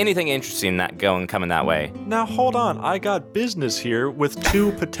interesting coming that way? Now hold on. I got business here with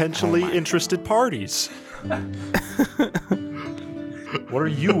two potentially interested parties. What are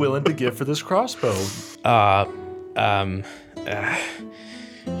you willing to give for this crossbow?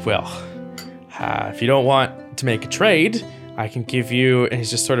 If you don't want to make a trade, I can give you. And he's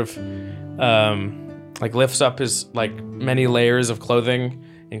just sort of like lifts up his like many layers of clothing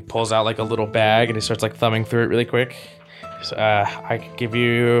and pulls out like a little bag, and he starts like thumbing through it really quick. So, I can give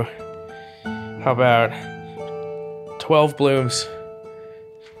you, how about 12 blooms?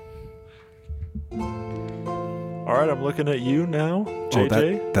 All right, I'm looking at you now,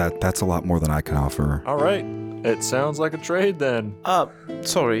 JJ. that's a lot more than I can offer. All right. It sounds like a trade then.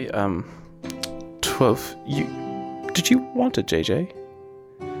 Sorry, 12. Did you want it, JJ?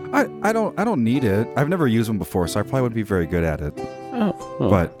 I don't need it. I've never used one before, so I probably wouldn't be very good at it. Oh, well,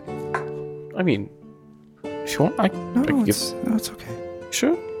 But I mean, if you want, I can give. it's okay.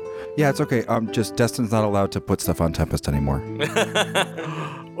 Sure. Yeah, it's okay. Just Destin's not allowed to put stuff on Tempest anymore.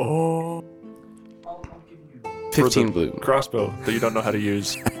 Oh. 15 For the bloom. crossbow that you don't know how to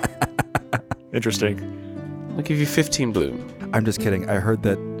use. Interesting. I'll give you 15 bloom. I'm just kidding. I heard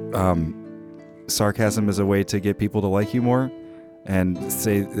that sarcasm is a way to get people to like you more, and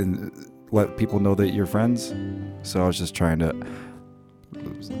let people know that you're friends. So I was just trying to.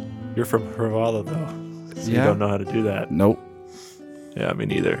 You're from Hervala, though. So you Yeah. don't know how to do that. Nope. Yeah, me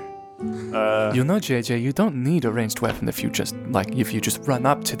neither. You know, JJ, you don't need a ranged weapon if you just run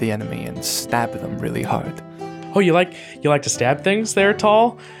up to the enemy and stab them really hard. Oh, you like to stab things there,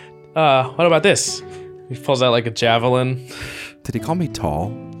 Tall? What about this? He pulls out like a javelin. Did he call me tall?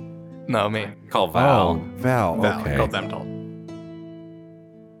 No, me. Call Val. Val. Val, Okay. called them tall.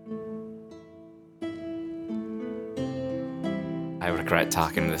 I regret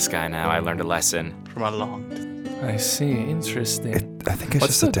talking to this guy now. I learned a lesson. From a long. I see. Interesting. I think it's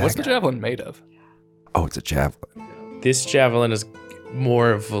just a What's the dagger. javelin made of? Oh, it's a javelin. This javelin is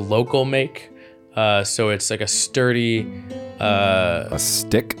more of a local make, so it's like a sturdy A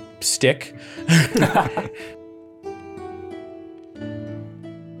stick. stick. At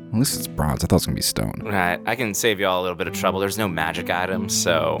least it's bronze. I thought it was gonna be stone. Right, I can save you all a little bit of trouble. There's no magic items,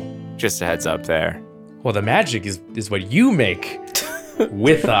 so just a heads up there. Well, the magic is what you make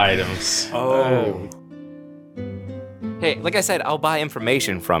with the items. Oh. Hey, like I said, I'll buy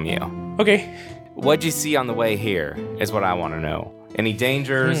information from you. Okay. What'd you see on the way here is what I want to know. Any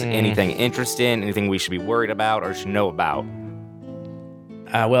dangers, anything interesting, anything we should be worried about or should know about?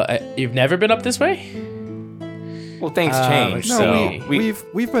 You've never been up this way? Well, things change, no, so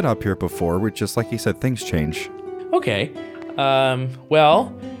We've been up here before. We're just like you said, things change. Okay.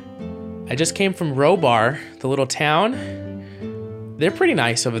 Well, I just came from Robar, the little town. They're pretty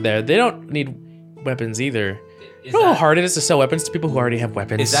nice over there. They don't need weapons either. You know how hard it is to sell weapons to people who already have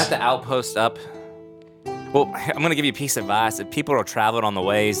weapons? Is that the outpost up? Well, I'm going to give you a piece of advice. If people are traveling on the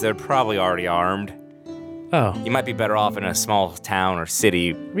ways, they're probably already armed. Oh, You might be better off in a small town or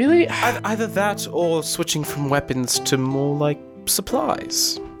city. really? Either that or switching from weapons to more like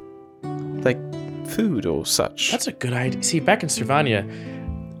supplies. Like food or such. That's a good idea. See, back in Servania,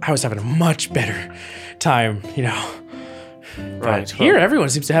 I was having a much better time, you know. Right. But here, everyone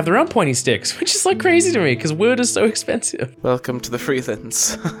seems to have their own pointy sticks, which is like crazy to me because wood is so expensive. Welcome to the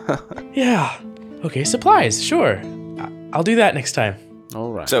Freelands. Yeah. Okay, supplies, sure. I'll do that next time.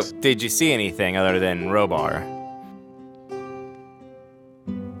 All right. So, did you see anything other than Robar?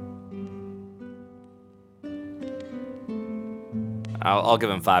 I'll give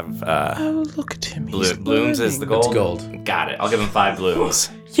him 5 oh, look at him. He's blooms is the learning. gold. It's gold. Got it. I'll give him 5 blooms.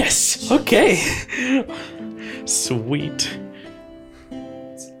 Yes. Okay. Sweet.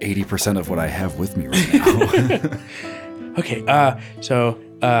 80% of what I have with me right now. Okay. So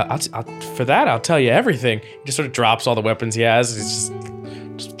For that, I'll tell you everything. He just sort of drops all the weapons he has. He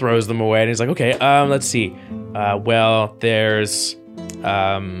just throws them away, and he's like, okay, let's see. Well, there's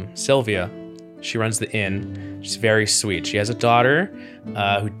Sylvia. She runs the inn. She's very sweet. She has a daughter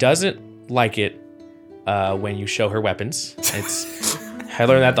who doesn't like it when you show her weapons. I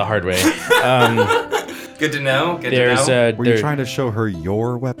learned that the hard way. Good to know. Were you trying to show her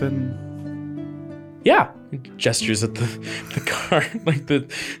your weapon? Yeah. He gestures at the car.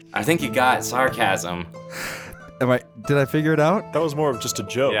 I think you got sarcasm. Did I figure it out? That was more of just a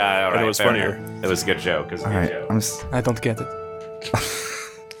joke. Yeah, all right, and it was fair funnier. enough. It was a good joke. It was a All good right. joke. I don't get it.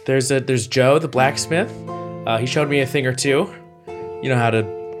 There's Joe, the blacksmith. He showed me a thing or two. You know how to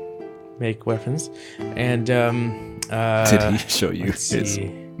make weapons. And Did he show you let's his? see.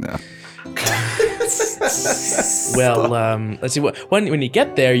 No. Well, let's see. When you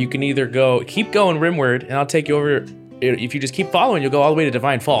get there, you can either keep going rimward, and I'll take you over. If you just keep following, you'll go all the way to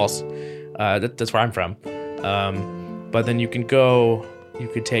Divine Falls. That's where I'm from. But then you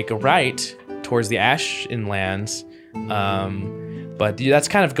could take a right towards the Ash Inlands. But that's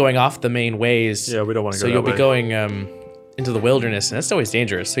kind of going off the main ways. Yeah, we don't want to go So that you'll way. be going into the wilderness, and that's always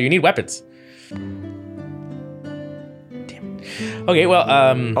dangerous. So you need weapons. Damn it. Okay, well,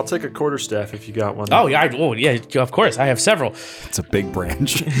 I'll take a quarterstaff if you got one. Oh yeah, of course. I have several. It's a big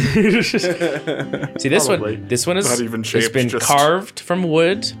branch. See this Probably. one? This one is Not even has shaped, been just- carved from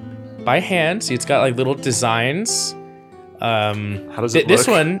wood by hand. See, it's got like little designs. How does it This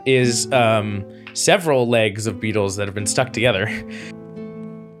look? one is several legs of beetles that have been stuck together.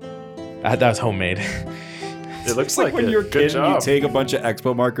 That was homemade. It looks like when it. you're a Good kid and job. you take a bunch of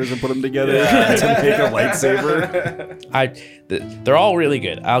expo markers and put them together to make a lightsaber. They're all really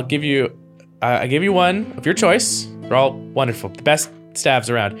good. I give you one of your choice. They're all wonderful. The best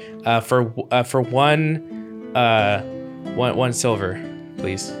staves around. For one silver,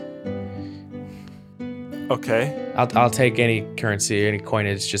 please. Okay. I'll take any currency, any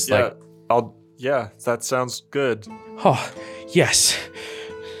coinage. Just Yeah. That sounds good. oh yes.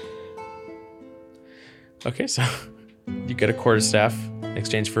 Okay, so you get a quarterstaff in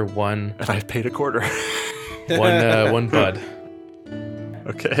exchange for one And I paid a quarter. one bud.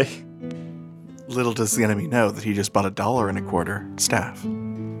 Okay. Little does the enemy know that he just bought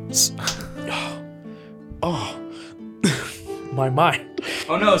 $1.25 staff. Oh, my mind.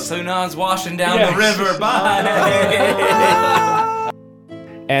 Oh no, Sunan's washing down the river. Bye.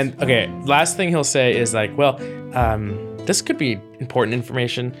 And okay, last thing he'll say is like, well, this could be important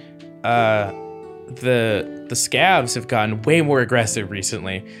information. The scavs have gotten way more aggressive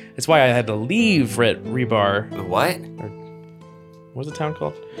recently. That's why I had to leave Rebar. What? What's the town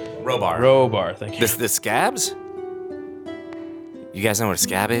called? Robar. Thank you. The scabs? You guys know what a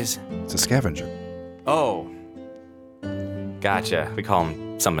scab is? It's a scavenger. Oh. Gotcha. We call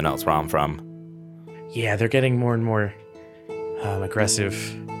them something else where I'm from. Yeah, they're getting more and more aggressive.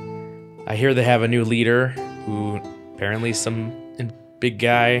 I hear they have a new leader who apparently some big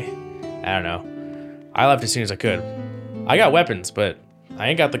guy. I don't know. I left as soon as I could. I got weapons, but I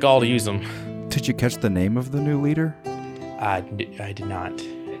ain't got the gall to use them. Did you catch the name of the new leader? I did not.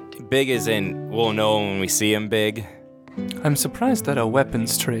 Big as in we'll know when we see him big. I'm surprised that a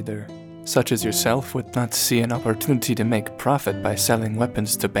weapons trader, such as yourself, would not see an opportunity to make profit by selling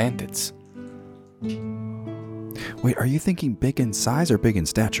weapons to bandits. Wait, are you thinking big in size or big in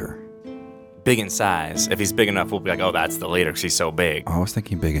stature? Big in size. If he's big enough, we'll be like, oh, that's the leader because he's so big. Oh, I was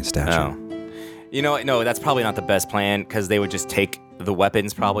thinking big in stature. Oh. You know what? No, that's probably not the best plan because they would just take the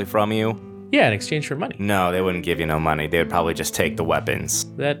weapons probably from you. Yeah, in exchange for money. No, they wouldn't give you no money. They would probably just take the weapons.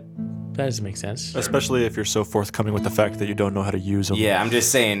 That doesn't make sense. Especially if you're so forthcoming with the fact that you don't know how to use them. Yeah, I'm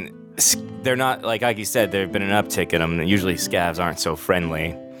just saying, they're not, like you said, there's been an uptick in them. Usually scavs aren't so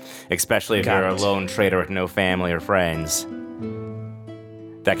friendly, especially if you're a lone trader with no family or friends.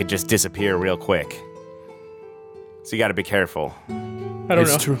 That could just disappear real quick. So you gotta be careful. I don't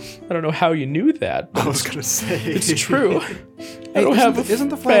It's know. true. I don't know how you knew that. But I was gonna say. it's true. I don't have isn't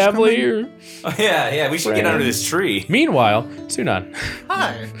the Flash family coming? or. Oh, yeah, we should get under this tree. Meanwhile, Sunan.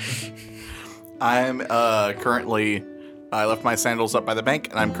 Hi. I'm currently. I left my sandals up by the bank,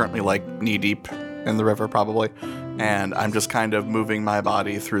 and I'm currently like knee deep in the river, probably. And I'm just kind of moving my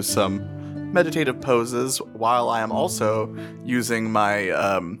body through some meditative poses while I am also using my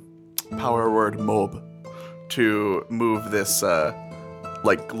power word mob to move this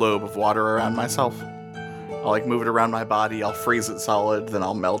like globe of water around myself. I'll like move it around my body, I'll freeze it solid, then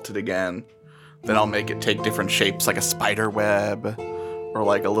I'll melt it again. Then I'll make it take different shapes like a spider web or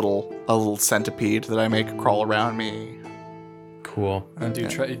like a little centipede that I make crawl around me. Cool. And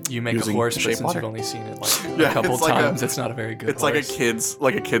you make a Using horse, but shape since water. you've only seen it like Yeah, a couple it's like times, it's not a very good It's horse.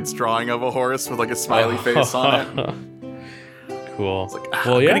 like a kid's drawing of a horse with like a smiley face on it. Cool. like,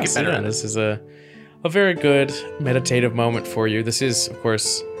 Well, I'm yeah, gonna get better at it. this is a very good meditative moment for you. This is, of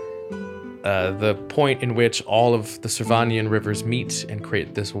course, the point in which all of the Servanian rivers meet and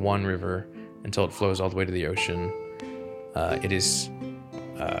create this one river until it flows all the way to the ocean. It is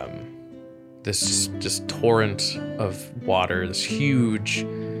this just torrent of water, this huge,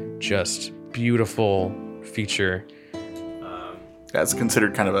 just beautiful feature. That's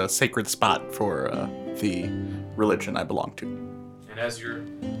considered kind of a sacred spot for the religion I belong to. And as you're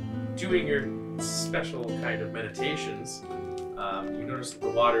doing your special kind of meditations, you notice that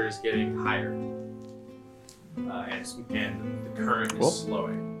the water is getting higher. And the current is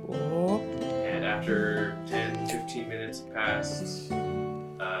slowing. And after 10, 15 minutes passed,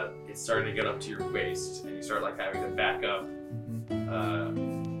 it's starting to get up to your waist, and you start like having to back up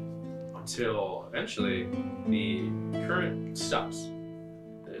until eventually the current stops.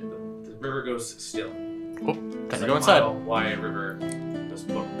 The river goes still. Oh, It's time to like go a inside. mile-wide river goes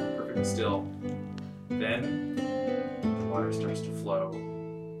perfectly still. Then the water starts to flow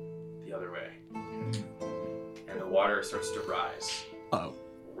the other way, and the water starts to rise Oh.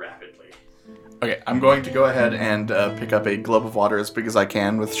 rapidly. Okay, I'm going to go ahead and pick up a globe of water as big as I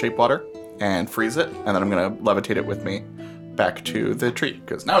can with shape water and freeze it, and then I'm going to levitate it with me back to the tree,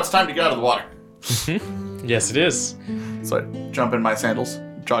 because now it's time to get out of the water. Yes, it is. So I jump in my sandals,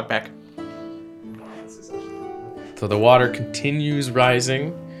 jog back. So the water continues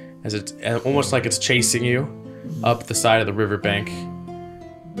rising as it's almost like it's chasing you up the side of the riverbank.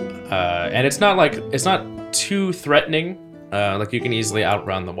 And it's not too threatening. Like you can easily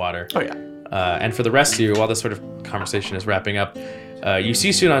outrun the water. Oh, yeah. And for the rest of you, while this sort of conversation is wrapping up, you see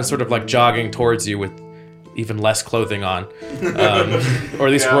Sunan sort of like jogging towards you with even less clothing on, or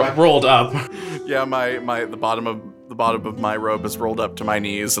at least rolled up. Yeah, the bottom of my robe is rolled up to my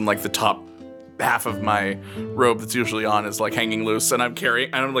knees, and like the top half of my robe that's usually on is like hanging loose, and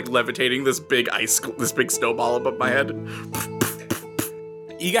I'm like levitating this big snowball above my head.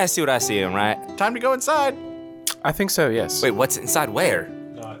 You guys see what I see, right? Time to go inside. I think so, yes. Wait, what's inside where?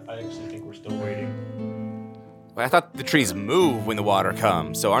 No, I actually think we're still waiting. Wait, I thought the trees move when the water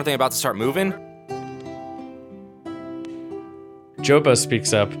comes, so aren't they about to start moving? Joba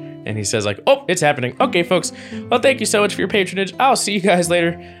speaks up and he says like, "Oh, it's happening. Okay, folks. Well, thank you so much for your patronage. I'll see you guys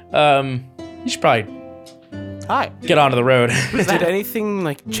later. You should probably Hi. get onto the road." Did anything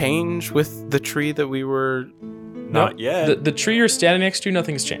like change with the tree that we were? Not yet. The tree you're standing next to,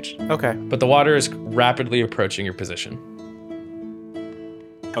 nothing's changed. Okay. But the water is rapidly approaching your position.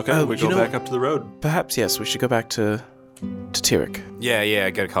 Okay, we you go know- back up to the road. Perhaps yes. We should go back to Tyrek. Yeah,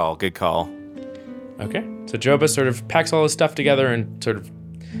 good call. Okay. So Joba sort of packs all his stuff together and sort of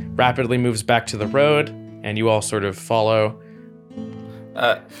rapidly moves back to the road, and you all sort of follow.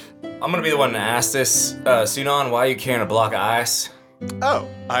 I'm gonna be the one to ask this. Sunan, why are you carrying a block of ice? Oh,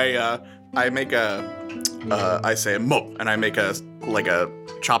 I make I say a mope, and I make a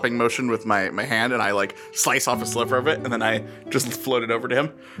chopping motion with my hand, and I like slice off a sliver of it, and then I just float it over to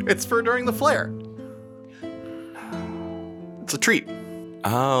him. It's for during the flare. It's a treat.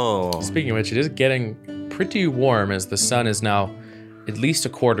 Oh. Speaking of which, it is getting pretty warm as the sun is now at least a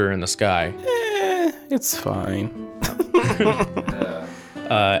quarter in the sky. It's fine.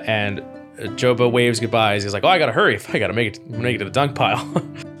 And Joba waves goodbye as he's like, "Oh, I gotta hurry. I gotta make it to the dunk pile."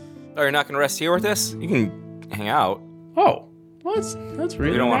 Oh, you're not gonna rest here with us? You can hang out. Oh, well, that's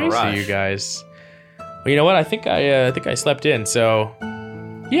really don't wanna nice of rush. you guys. Well, you know what? I think I slept in, so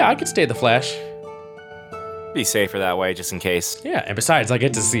yeah, I could stay at the Flash. Be safer that way, just in case. Yeah, and besides, I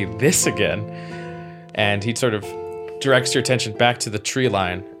get to see this again. And he sort of directs your attention back to the tree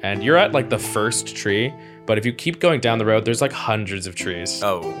line, and you're at like the first tree. But if you keep going down the road, there's like hundreds of trees,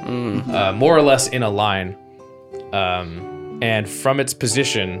 Oh. more or less in a line. And from its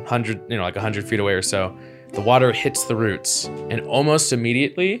position, 100 feet away or so, the water hits the roots, and almost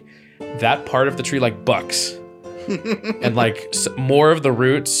immediately, that part of the tree like bucks, and like more of the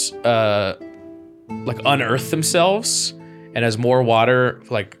roots like unearth themselves, and as more water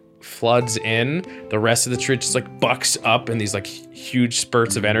like floods in, the rest of the tree just like bucks up in these like huge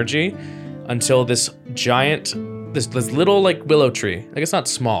spurts of energy, until this giant, this little like willow tree, like it's not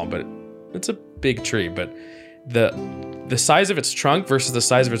small, but it's a big tree, but the size of its trunk versus the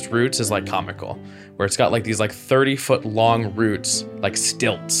size of its roots is like comical, where it's got like these like 30-foot long roots, like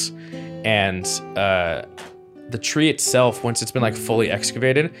stilts, and the tree itself, once it's been like fully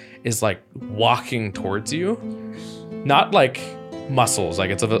excavated, is like walking towards you, not like muscles, like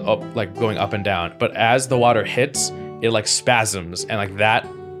it's like going up and down, but as the water hits, it like spasms, and like that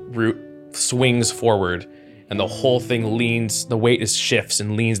root swings forward, and the whole thing leans, the weight shifts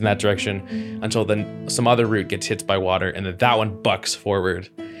and leans in that direction until then some other root gets hit by water, and then that one bucks forward.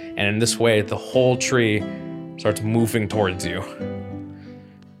 And in this way, the whole tree starts moving towards you.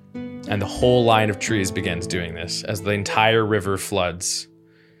 And the whole line of trees begins doing this as the entire river floods.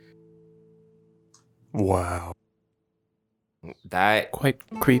 Wow. That, Quite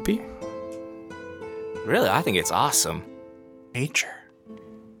creepy. really, I think it's awesome. Nature.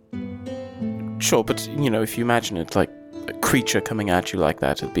 Sure, but if you imagine it like a creature coming at you like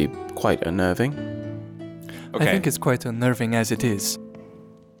that, it'd be quite unnerving. Okay. I think it's quite unnerving as it is.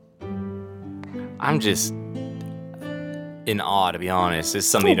 I'm just in awe, to be honest. It's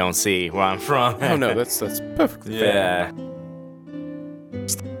something you don't see where I'm from. Oh no, that's perfectly fair. Yeah.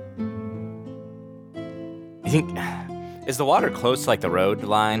 You think, is the water close to like the road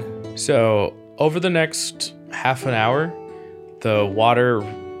line? So over the next half an hour, the water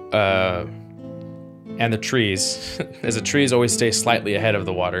and the trees, as the trees always stay slightly ahead of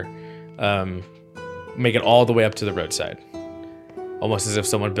the water, make it all the way up to the roadside. Almost as if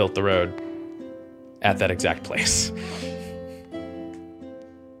someone built the road at that exact place.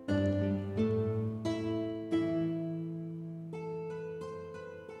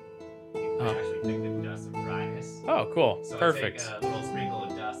 Oh, cool. Perfect. Take a little sprinkle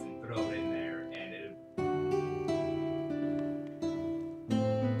of dust and throw it in there, and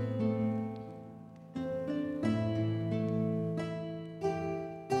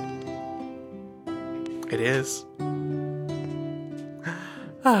It is.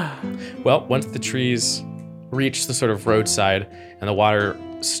 Well, once the trees reach the sort of roadside and the water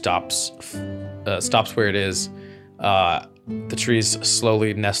stops where it is, the trees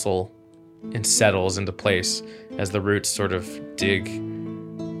slowly nestle and settles into place as the roots sort of dig,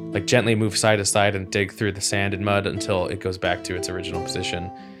 like gently move side to side and dig through the sand and mud until it goes back to its original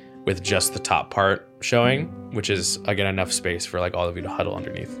position with just the top part showing, which is, again, enough space for like all of you to huddle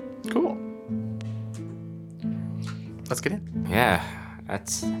underneath. Cool. Let's get in. Yeah,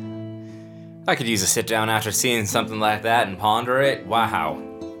 that's... I could use a sit down after seeing something like that and ponder it. Wow.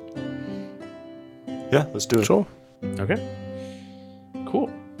 Yeah, let's do it. Sure. Okay.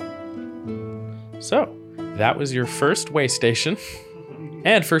 Cool. So, that was your first way station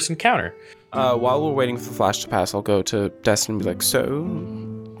and first encounter. While we're waiting for the flash to pass, I'll go to Destin and be like, so,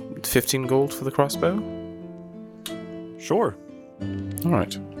 15 gold for the crossbow? Sure. All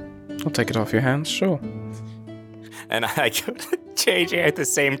right. I'll take it off your hands, sure. And I go to JJ at the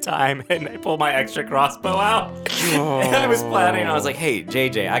same time, and I pull my extra crossbow out. And I was planning, I was like, hey,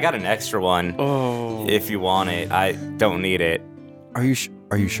 JJ, I got an extra one. Oh. If you want it. I don't need it. Are you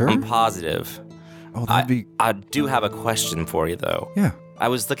sure? I'm positive. Oh, that'd be... I do have a question for you, though. Yeah. I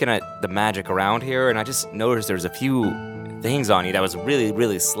was looking at the magic around here, and I just noticed there's a few things on you that was really,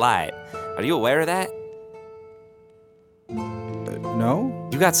 really slight. Are you aware of that? No?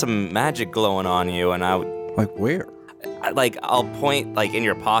 You got some magic glowing on you, and Like where? I'll point, like, in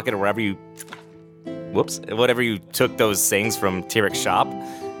your pocket or wherever you... whatever you took those things from Tyrik's shop.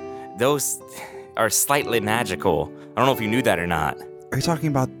 Those are slightly magical. I don't know if you knew that or not. Are you talking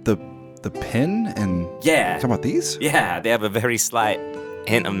about the pin and... Yeah. Talking about these? Yeah, they have a very slight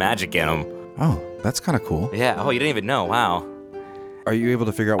hint of magic in them. Oh, that's kind of cool. Yeah. Oh, you didn't even know. Wow. Are you able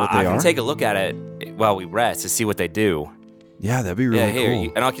to figure out what I they can are? take a look at it while we rest to see what they do. Yeah, that'd be really Yeah, here,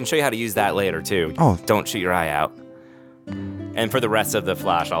 cool. and I can show you how to use that later too. Oh. Don't shoot your eye out. And for the rest of the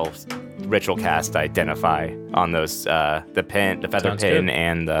flash, I'll ritual cast identify on those the pin, the feather Sounds pin, good.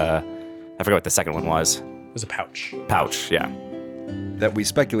 and the I forgot what the second one was. It was a pouch. Pouch, yeah. That we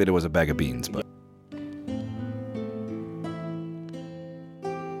speculated was a bag of beans, but...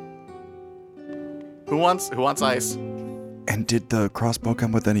 Who wants ice? And did the crossbow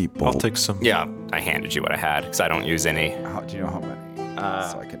come with any I'll bolt? take some. Yeah, I handed you what I had because I don't use any. Do you know how many?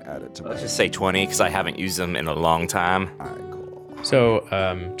 So I can add it to my... Let's just say 20 because I haven't used them in a long time. All right, cool.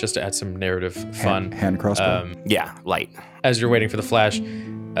 So, just to add some narrative fun, Hand crossbow? Yeah, light. as you're waiting for the flash,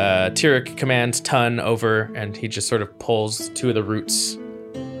 Tyrik commands Tun over, and he just sort of pulls two of the roots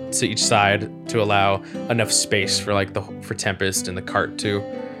to each side to allow enough space for for Tempest and the cart to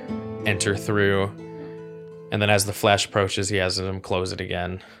enter through. And then as the flash approaches, he has them close it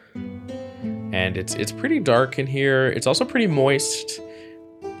again. And it's pretty dark in here. It's also pretty moist.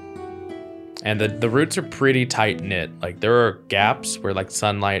 And the roots are pretty tight knit. Like there are gaps where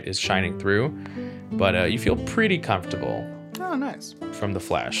sunlight is shining through, but you feel pretty comfortable Oh, nice. from the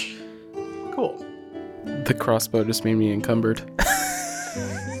flash. Cool. The crossbow just made me encumbered.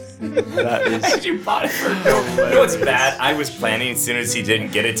 That is. You bought it for no. You know what's bad? I was planning as soon as he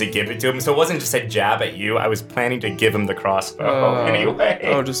didn't get it to give it to him, so it wasn't just a jab at you. I was planning to give him the crossbow anyway.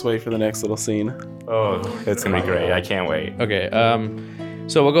 Oh, just wait for the next little scene. Oh, it's gonna be great. I can't wait. Okay,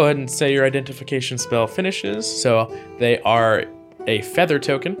 so we'll go ahead and say your identification spell finishes. So they are a feather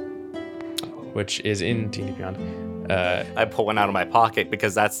token, which is in D&D Beyond. I pull one out of my pocket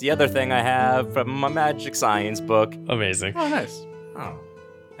because that's the other thing I have from my magic science book. Amazing. Oh, nice. Oh,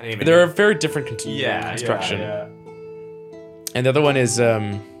 I didn't even. They're a very different construction. Yeah. And the other one is,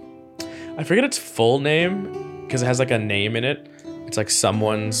 I forget its full name because it has like a name in it. It's like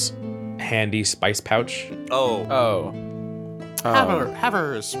someone's handy spice pouch. Oh.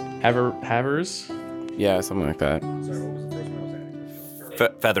 Havers. Havers? Yeah, something like that.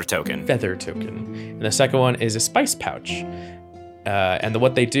 Feather token. Feather token. And the second one is a spice pouch. And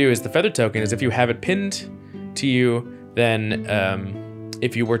what they do is the feather token is if you have it pinned to you, then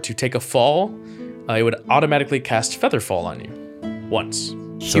if you were to take a fall, it would automatically cast feather fall on you once.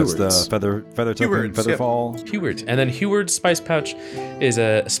 So it's the feather token, Hewards, feather yep. fall. Heward. And then Heward's spice pouch is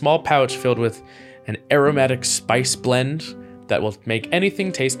a small pouch filled with an aromatic spice blend that will make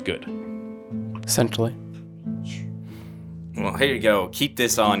anything taste good. Essentially. Well, here you go. Keep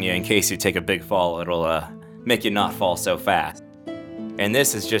this on you in case you take a big fall. It'll make you not fall so fast. And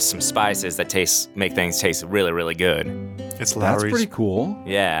this is just some spices that make things taste really, really good. It's That's Lowry's. pretty cool.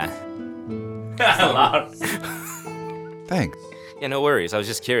 Yeah. Thanks. Yeah, no worries. I was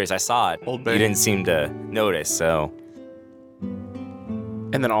just curious. I saw it. Old You Bay. didn't seem to notice, so.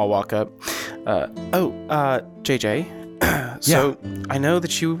 And then I'll walk up. JJ. So I know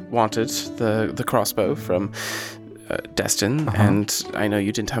that you wanted the crossbow from Destin, and I know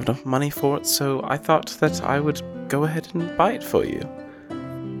you didn't have enough money for it, so I thought that I would go ahead and buy it for you.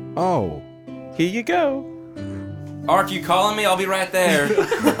 Oh. Here you go. Ark, you calling me? I'll be right there.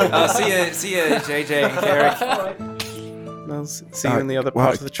 See ya, JJ and Carrick. I'll see you in the other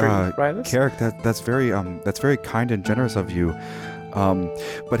part of the tree, Rylas. Carrick, that's very kind and generous of you.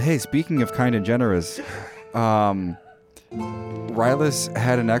 But hey, speaking of kind and generous, Rylas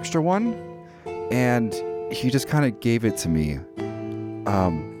had an extra one, and he just kind of gave it to me.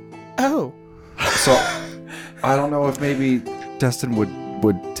 Oh. So I don't know if maybe Destin would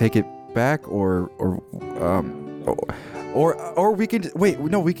take it back, or we could wait.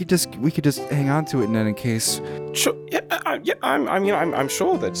 No, we could just hang on to it, and then in case. Sure. Yeah. I'm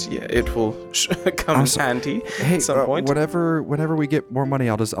sure that it will come in handy Hey, at some point. whenever we get more money,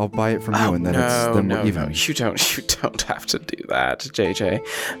 I'll buy it from you, and then we're even. No, you don't have to do that, JJ.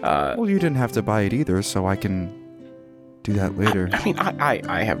 Well, you didn't have to buy it either, so I can do that later.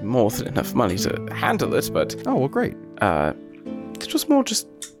 I have more than enough money to handle it, but Oh, well, great. it was more just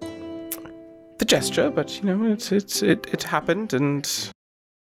the gesture. But it happened, and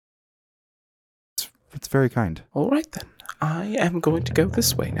It's very kind. all right then. I am going to go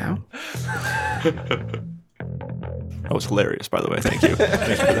this way now. That was hilarious, by the way. Thank you. Thank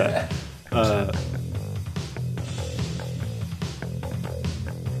you for that.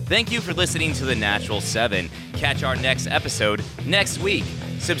 Thank you for listening to The Natural 7. Catch our next episode next week.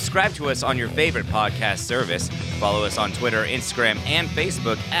 Subscribe to us on your favorite podcast service. Follow us on Twitter, Instagram, and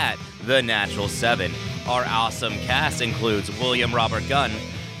Facebook at The Natural 7. Our awesome cast includes William Robert Gunn,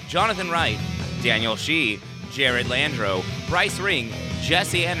 Jonathan Wright, Daniel Shee, Jared Landro, Bryce Ring,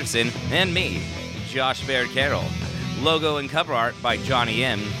 Jesse Anderson, and me, Josh Baird Carroll. Logo and cover art by Johnny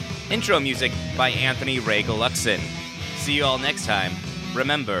M. Intro music by Anthony Ray Gluckson. See you all next time.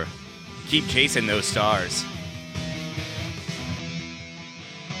 Remember, keep chasing those stars.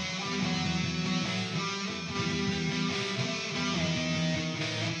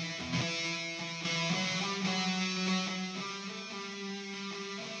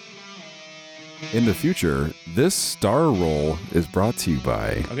 In the future, this star roll is brought to you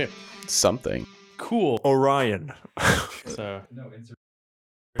by. Okay, Something. cool. Orion. So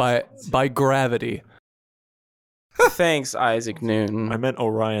By gravity. Thanks, Isaac Newton. I meant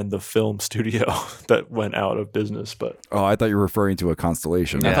Orion, the film studio that went out of business, but Oh, I thought you were referring to a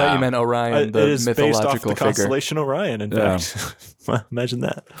constellation. I thought you meant Orion, it the is based off mythological the figure. constellation Orion. In Yeah. fact, imagine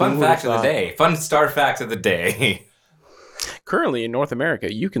that. Fun fact of the day. Fun star fact of the day. Currently in North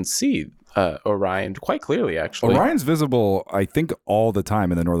America, you can see Orion quite clearly, actually. Orion's visible, I think, all the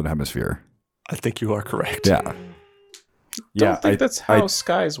time in the northern hemisphere. I think you are correct. Yeah. Don't think that's how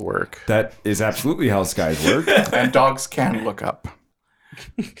skies work. That is absolutely how skies work. And dogs can look up.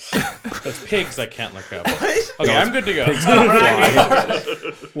 It's pigs I can't look up. Okay, I'm good to go.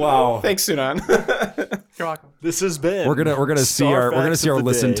 Wow. Thanks, Sunan. You're welcome. This has been. We're gonna see our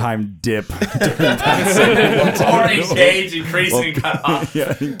listen time dip. Or engage, increasing cut off.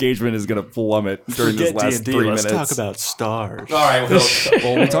 Yeah, engagement is gonna plummet during this last D&D, 3 let's minutes. talk about stars. All right,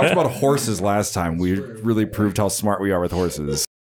 Well, we talked about horses last time. We really proved how smart we are with horses.